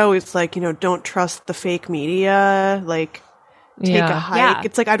bio is like, you know, don't trust the fake media, like take a hike. Yeah.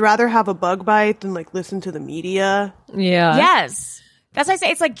 It's like, I'd rather have a bug bite than like listen to the media. Yeah. Yes. That's why I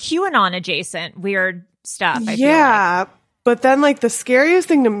say it's like QAnon adjacent weird stuff. I feel like. But then like the scariest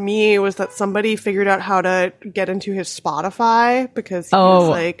thing to me was that somebody figured out how to get into his Spotify because he was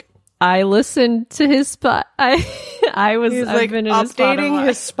like, I listened to his spot. I've like been in updating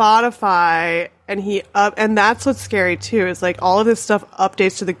his Spotify, and that's what's scary too. Is like all of this stuff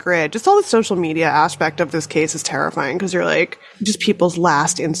updates to the grid. Just all the social media aspect of this case is terrifying because you're like, just people's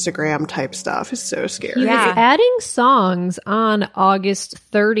last Instagram type stuff is so scary. He was adding songs on August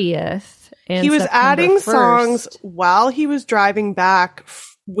 30th. And he was September adding 1st. songs while he was driving back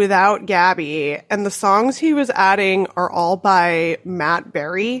without Gabby, and the songs he was adding are all by Matt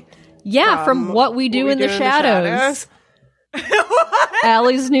Berry. Yeah, from What We Do in the Shadows.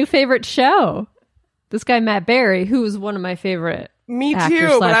 Allie's new favorite show. This guy, Matt Berry, who is one of my favorite Me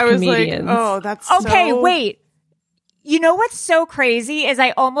actors too, but I was comedians. like, oh, that's okay, wait. You know what's so crazy is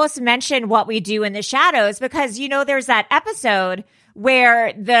I almost mentioned What We Do in the Shadows because, you know, there's that episode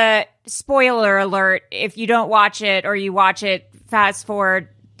where the spoiler alert, if you don't watch it or you watch it, fast forward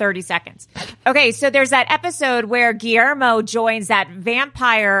 30 seconds. Okay, so there's that episode where Guillermo joins that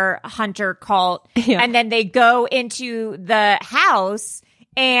vampire hunter cult, and then they go into the house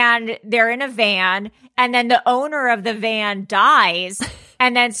and they're in a van, and then the owner of the van dies.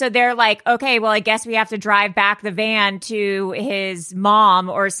 And then so they're like, okay, well, I guess we have to drive back the van to his mom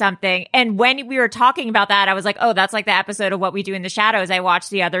or something. And when we were talking about that, I was like, oh, that's like the episode of What We Do in the Shadows I watched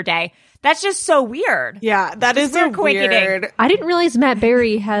the other day. That's just so weird. Yeah, that is a weird. I didn't realize Matt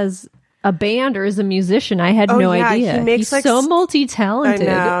Berry has a band or is a musician. I had no idea. He's so multi-talented.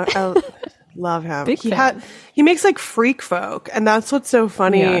 I know. I love him. Big fan. He makes like freak folk, and that's what's so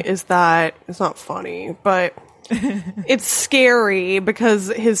funny is that it's not funny, but it's scary because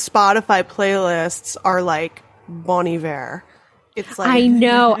his Spotify playlists are like Bon Iver. It's like I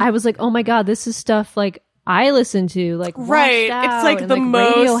know. I was like, oh my God, this is stuff like I listen to, like right. It's like the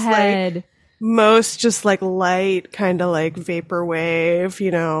most Radiohead. Like, most just like light kind of like vaporwave,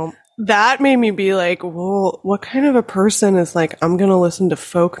 you know. That made me be like, well, what kind of a person is like, I'm going to listen to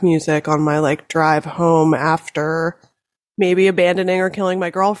folk music on my like drive home after maybe abandoning or killing my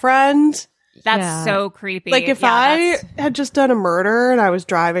girlfriend? That's so creepy. Like if I had just done a murder and I was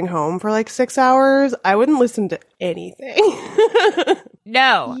driving home for like 6 hours, I wouldn't listen to anything.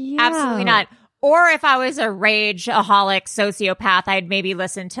 No, absolutely not. Or if I was a rageaholic sociopath, I'd maybe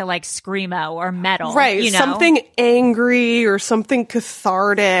listen to like screamo or metal. Right. You know? Something angry or something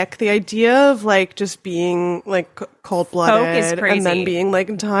cathartic. The idea of like just being like cold-blooded and then being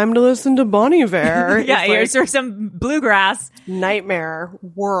like, time to listen to Bon Iver. Yeah, here's like, some bluegrass. Nightmare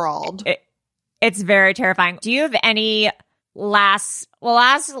world. It's very terrifying. Do you have any last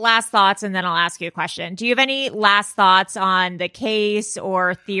thoughts, and then I'll ask you a question. Do you have any last thoughts on the case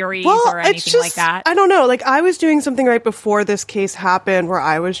or theories or anything like that? I don't know. Like I was doing something right before this case happened where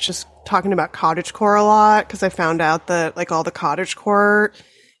I was just talking about cottagecore a lot because I found out that like all the cottagecore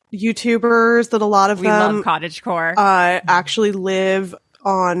YouTubers, that a lot of we love cottagecore, actually live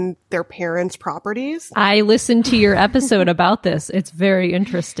on their parents' properties. I listened to your episode about this. It's very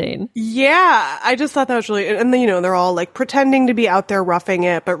interesting. Yeah, I just thought that was really, and then, you know, they're all like pretending to be out there roughing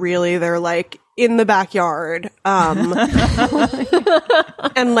it, but really they're like in the backyard, and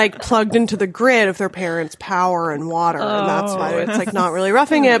like plugged into the grid of their parents' power and water, and that's why it's like not really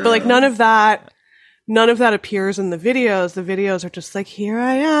roughing it. But like none of that appears in the videos. The videos are just like, here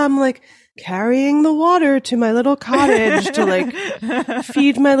I am, like carrying the water to my little cottage to like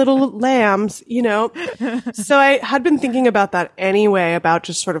feed my little lambs, you know? So I had been thinking about that anyway, about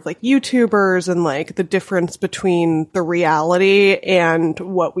just sort of like YouTubers and like the difference between the reality and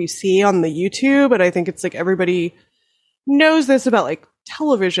what we see on the YouTube. And I think it's like everybody knows this about like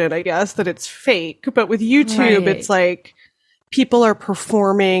television, I guess, that it's fake. But with YouTube, it's like people are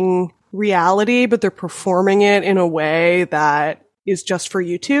performing reality, but they're performing it in a way that is just for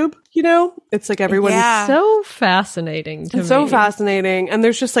YouTube, you know? It's like everyone... It's so fascinating to me. It's so fascinating. And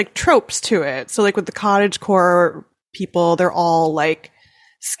there's just like tropes to it. So like with the cottagecore people, they're all like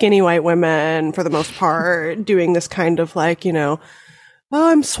skinny white women for the most part, doing this kind of like, you know,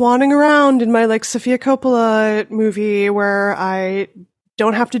 oh, I'm swanning around in my like Sofia Coppola movie where I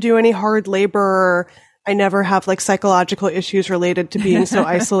don't have to do any hard labor. I never have like psychological issues related to being so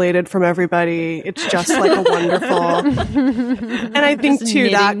isolated from everybody. It's just like a wonderful, and I think Just too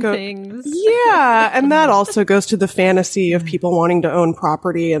that goes, yeah, and that also goes to the fantasy of people wanting to own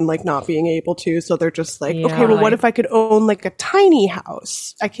property and like not being able to. So they're just like, okay, well, what if I could own like a tiny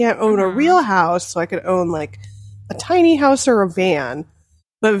house? I can't own a real house, so I could own like a tiny house or a van.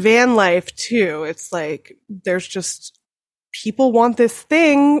 But van life too, it's like there's just people want this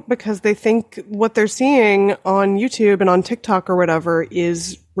thing because they think what they're seeing on YouTube and on TikTok or whatever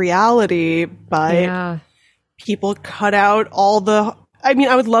is reality, but people cut out all the... I mean,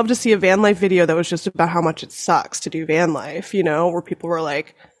 I would love to see a van life video that was just about how much it sucks to do van life, you know, where people were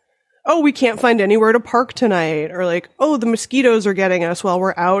like, oh, we can't find anywhere to park tonight, or like, oh, the mosquitoes are getting us while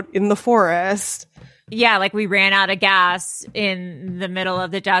we're out in the forest. Yeah, like we ran out of gas in the middle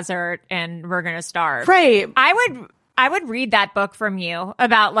of the desert and we're going to starve. Right. I would read that book from you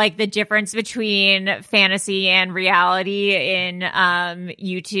about like the difference between fantasy and reality in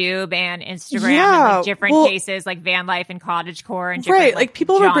YouTube and Instagram, and like different cases like van life and cottagecore and different, like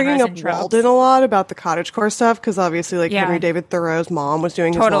people were bringing up Walden a lot about the cottagecore stuff because obviously like Henry David Thoreau's mom was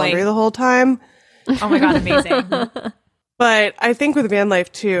doing his laundry the whole time. Oh my God, amazing. But I think with van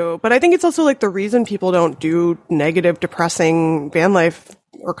life too, but I think it's also like the reason people don't do negative, depressing van life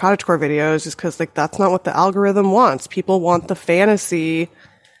or cottagecore videos is because like that's not what the algorithm wants. People want the fantasy.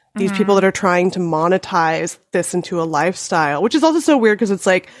 These people that are trying to monetize this into a lifestyle, which is also so weird because it's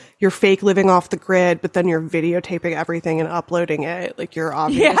like you're fake living off the grid, but then you're videotaping everything and uploading it. Like you're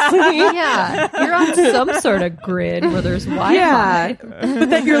obviously you're on some sort of grid where there's Wi-Fi. Yeah, but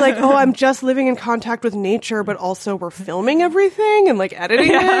then you're like, oh, I'm just living in contact with nature, but also we're filming everything and like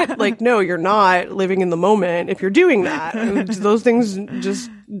editing it. Like, no, you're not living in the moment if you're doing that. Those things just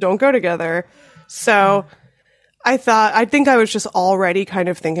don't go together. So I think I was just already kind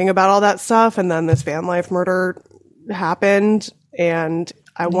of thinking about all that stuff, and then this van life murder happened, and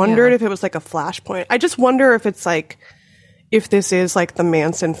I wondered if it was like a flashpoint. I just wonder if it's like, if this is like the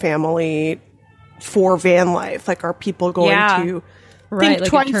Manson family for van life. Like, are people going to think like a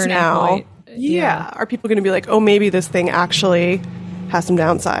twice turning now? point. Yeah. Are people going to be like, oh, maybe this thing actually has some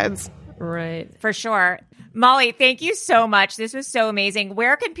downsides? Right. For sure. Molly, thank you so much. This was so amazing.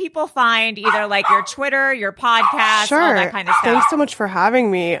 Where can people find either like your Twitter, your podcast, all that kind of stuff? Thanks so much for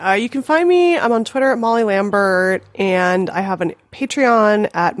having me. You can find me. I'm on Twitter at Molly Lambert, and I have a Patreon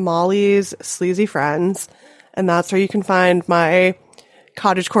at Molly's Sleazy Friends, and that's where you can find my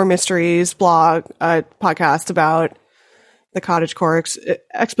Cottagecore Mysteries blog, podcast about the Cottagecore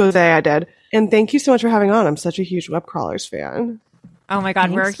expose I did. And thank you so much for having on. I'm such a huge Web Crawlers fan. Oh my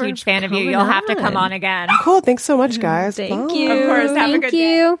God, we're a huge fan of you. You'll have to come on again. Cool. Thanks so much, guys. Thank you. Of course. Have a good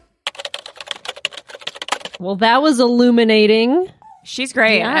day. Well, that was illuminating. She's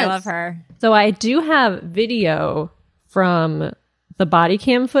great. Yes. I love her. So I do have video from the body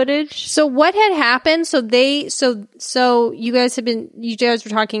cam footage. So what had happened? So you guys were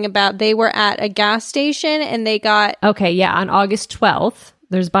talking about they were at a gas station and they got Okay, yeah, on August 12th,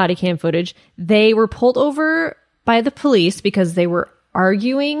 there's body cam footage. They were pulled over by the police because they were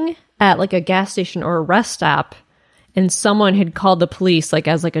arguing at like a gas station or a rest stop, and someone had called the police like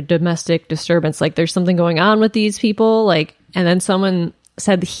as like a domestic disturbance, like there's something going on with these people, like, and then someone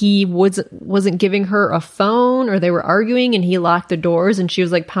said he wasn't giving her a phone, or they were arguing and he locked the doors and she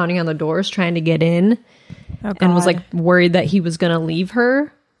was like pounding on the doors trying to get in and was like worried that he was going to leave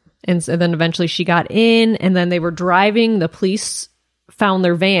her. And so then eventually she got in, and then they were driving. The police found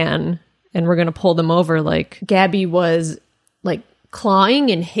their van and were going to pull them over. Like, Gabby was like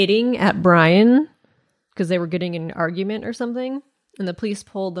clawing and hitting at Brian because they were getting in an argument or something, and the police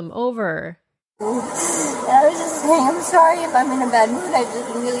pulled them over. And I was just saying, I'm sorry if I'm in a bad mood. I've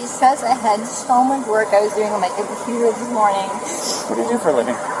just been really stressed. I had so much work I was doing on my computer this morning. What do you do for a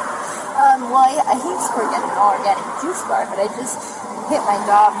living? Well, I hate to forget an organic juice bar, but I just hit my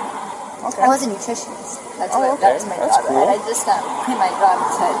job. Okay. I was a nutritionist. That was my That's job. cool. And I just quit my job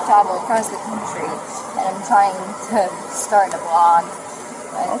to travel across the country, and I'm trying to start a blog.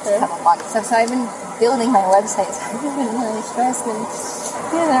 To have a blog and stuff. So I've been building my website. So I've just been really stressed, and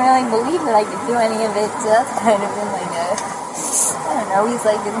he doesn't really believe that I could do any of it. So that's kind of been like I don't know. He's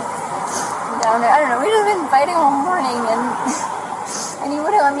like down there. I don't know. We've just been fighting all morning, and he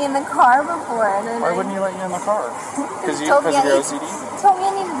wouldn't let me in the car before. And then Why wouldn't he let you in the car? Because of told me your OCD? Told me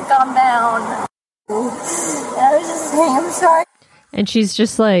I needed to calm down. And I was just saying, I'm sorry. And she's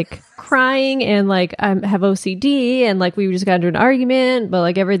just like crying and like, I have OCD, and like we just got into an argument, but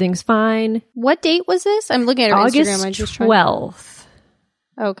like everything's fine. What date was this? I'm looking at her August Instagram. I just 12th.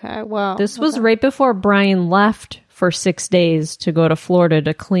 Okay, well. This was right before Brian left for 6 days to go to Florida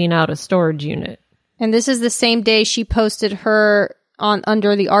to clean out a storage unit. And this is the same day she posted her on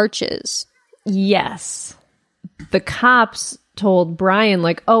Under the Arches. Yes. The cops told Brian,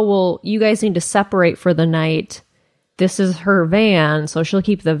 like, oh, well, you guys need to separate for the night. This is her van, so she'll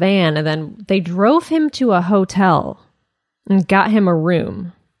keep the van. And then they drove him to a hotel and got him a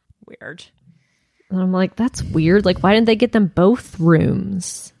room. Weird. And I'm like, that's weird. Like, why didn't they get them both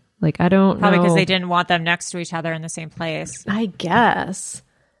rooms? Like, I don't know. Probably because they didn't want them next to each other in the same place. I guess.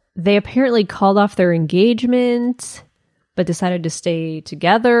 They apparently called off their engagement, but decided to stay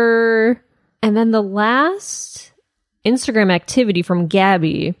together. And then the last Instagram activity from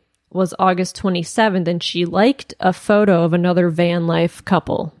Gabby was August 27th, and she liked a photo of another van life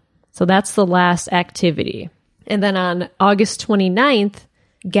couple. So that's the last activity. And then on August 29th,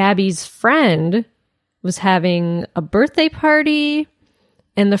 Gabby's friend was having a birthday party,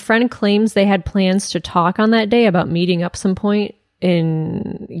 and the friend claims they had plans to talk on that day about meeting up some point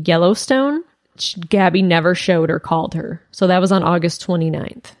in Yellowstone. Gabby never showed or called her. So that was on August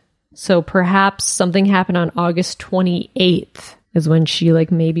 29th. So perhaps something happened on August 28th is when she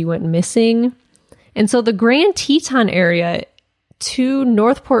like maybe went missing. And so the Grand Teton area to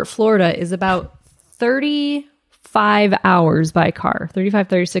Northport, Florida is about 35 hours by car,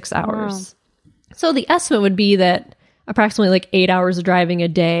 36 hours. Wow. So the estimate would be that approximately like 8 hours of driving a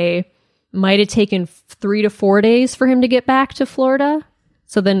day might have taken 3 to 4 days for him to get back to Florida.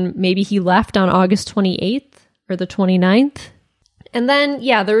 So then maybe he left on August 28th or the 29th. And then,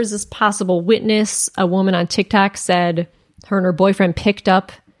 yeah, there was this possible witness. A woman on TikTok said her and her boyfriend picked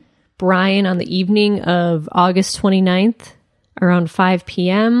up Brian on the evening of August 29th around 5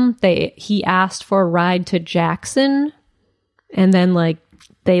 p.m. He asked for a ride to Jackson, and then like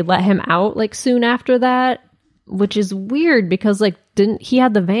they let him out like soon after that, which is weird because like he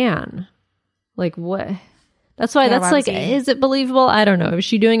had the van. Like what? That's why that's like, is it believable? I don't know. Is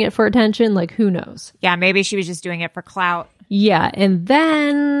she doing it for attention? Like who knows? Yeah, maybe she was just doing it for clout. Yeah, and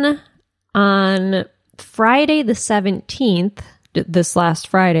then on Friday the 17th, this last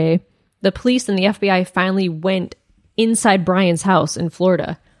Friday, the police and the FBI finally went inside Brian's house in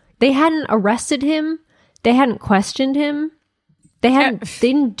Florida. They hadn't arrested him. They hadn't questioned him. They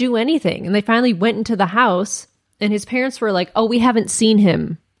didn't do anything. And they finally went into the house, and his parents were like, oh, we haven't seen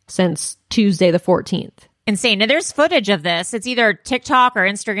him since Tuesday the 14th. Insane. Now, there's footage of this. It's either TikTok or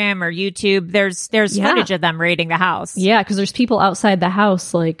Instagram or YouTube. There's footage of them raiding the house. Yeah, because there's people outside the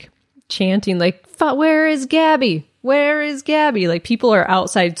house, like, chanting, like, where is Gabby? Where is Gabby? Like, people are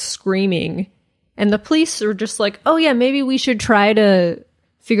outside screaming. And the police are just like, oh, yeah, maybe we should try to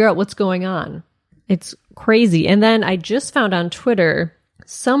figure out what's going on. It's crazy. And then I just found on Twitter,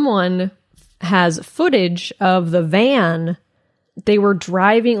 someone has footage of the van. They were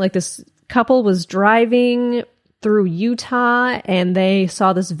driving, like, this couple was driving through Utah, and they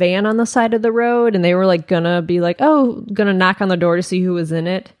saw this van on the side of the road, and they were, like, gonna knock on the door to see who was in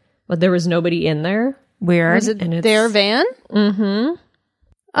it. But there was nobody in there. Weird. Was it their van? Mm-hmm.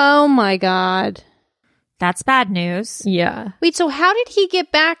 Oh my God. That's bad news. Yeah. Wait, so how did he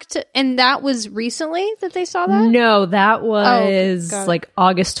get back to... And that was recently that they saw that? No, that was like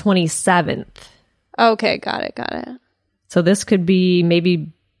August 27th. Okay, got it. So this could be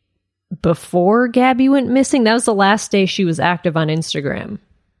maybe before Gabby went missing. That was the last day she was active on Instagram,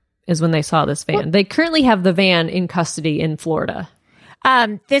 is when they saw this van. They currently have the van in custody in Florida.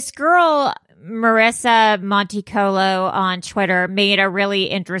 This girl, Marissa Monticolo on Twitter, made a really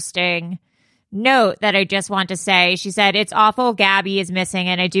interesting note that I just want to say. She said, it's awful Gabby is missing,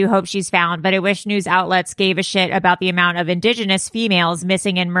 and I do hope she's found, but I wish news outlets gave a shit about the amount of Indigenous females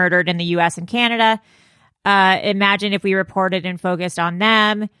missing and murdered in the U.S. and Canada. Imagine if we reported and focused on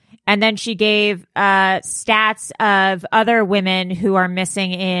them. And then she gave stats of other women who are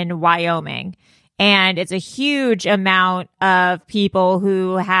missing in Wyoming. And it's a huge amount of people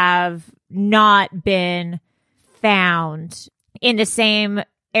who have not been found in the same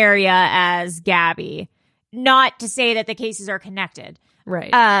area as Gabby. Not to say that the cases are connected.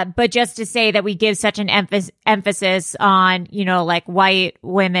 Right. But just to say that we give such an emphasis on, like white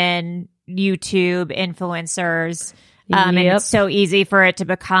women, YouTube influencers. And it's so easy for it to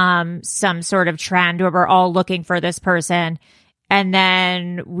become some sort of trend where we're all looking for this person. And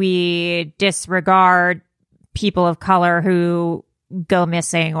then we disregard people of color who go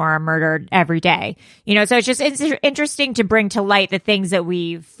missing or are murdered every day. So it's just interesting to bring to light the things that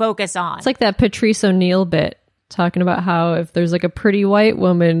we focus on. It's like that Patrice O'Neill bit talking about how if there's like a pretty white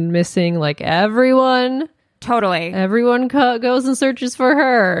woman missing, like everyone goes and searches for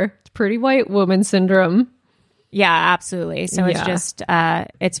her. It's pretty white woman syndrome. Yeah, absolutely. So it's just,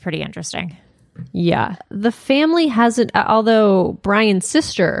 it's pretty interesting. Yeah. The family hasn't, although Brian's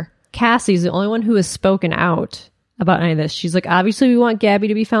sister, Cassie's the only one who has spoken out about any of this. She's like, obviously we want Gabby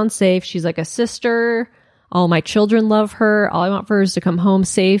to be found safe. She's like a sister. All my children love her. All I want for her is to come home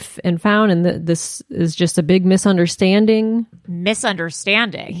safe and found. And this is just a big misunderstanding.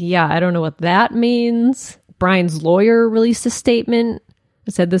 Misunderstanding? Yeah, I don't know what that means. Brian's lawyer released a statement.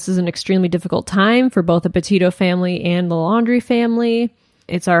 It said this is an extremely difficult time for both the Petito family and the Laundrie family.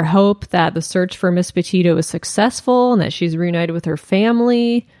 It's our hope that the search for Miss Petito is successful and that she's reunited with her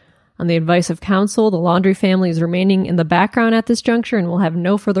family. On the advice of counsel, the Laundrie family is remaining in the background at this juncture and will have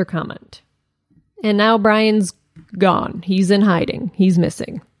no further comment. And now Brian's gone. He's in hiding. He's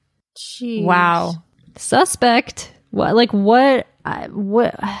missing. Jeez. Wow. Suspect? What?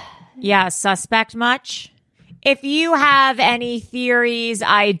 Yeah, suspect much? If you have any theories,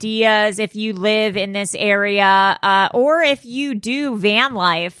 ideas, if you live in this area, or if you do van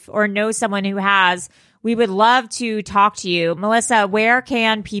life or know someone who has, we would love to talk to you. Melissa, where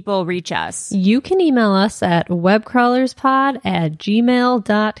can people reach us? You can email us at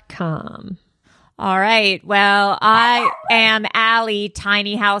webcrawlerspod@gmail.com. All right. Well, I am Allie,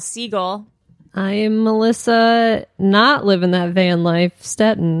 Tiny House Siegel. I am Melissa, not living that van life,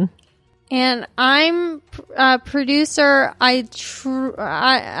 Stetton. And I'm producer. I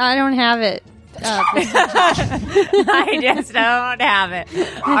don't have it. I just don't have it.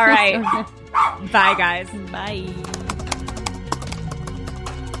 All right. Bye, guys. Bye.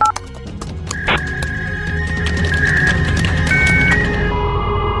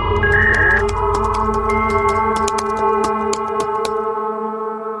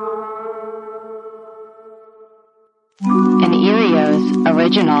 An Erios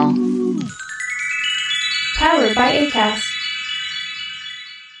original. Powered by Acast.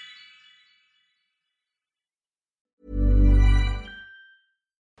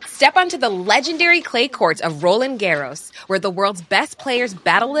 Step onto the legendary clay courts of Roland Garros, where the world's best players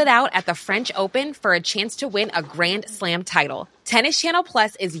battle it out at the French Open for a chance to win a Grand Slam title. Tennis Channel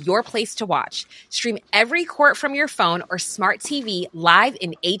Plus is your place to watch. Stream every court from your phone or smart TV live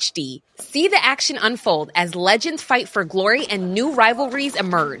in HD. See the action unfold as legends fight for glory and new rivalries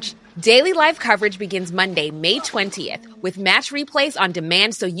emerge. Daily live coverage begins Monday, May 20th, with match replays on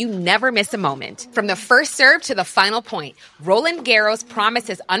demand so you never miss a moment. From the first serve to the final point, Roland Garros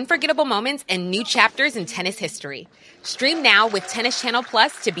promises unforgettable moments and new chapters in tennis history. Stream now with Tennis Channel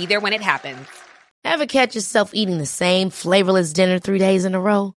Plus to be there when it happens. Ever catch yourself eating the same flavorless dinner 3 days in a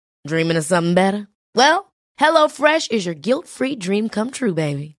row? Dreaming of something better? Well, HelloFresh is your guilt-free dream come true,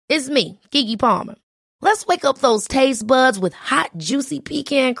 baby. It's me, Keke Palmer. Let's wake up those taste buds with hot, juicy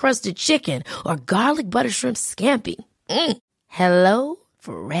pecan-crusted chicken or garlic butter shrimp scampi. Hello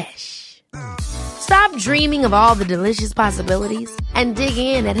Fresh. Stop dreaming of all the delicious possibilities and dig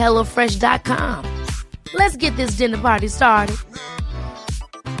in at HelloFresh.com. Let's get this dinner party started.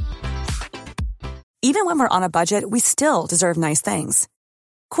 Even when we're on a budget, we still deserve nice things.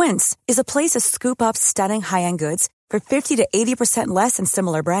 Quince is a place to scoop up stunning high-end goods for 50 to 80% less than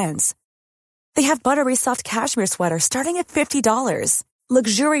similar brands. They have buttery soft cashmere sweaters starting at $50,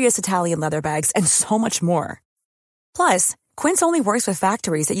 luxurious Italian leather bags, and so much more. Plus, Quince only works with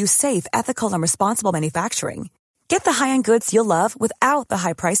factories that use safe, ethical, and responsible manufacturing. Get the high-end goods you'll love without the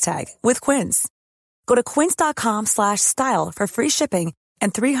high price tag with Quince. Go to quince.com/style for free shipping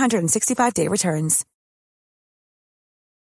and 365-day returns.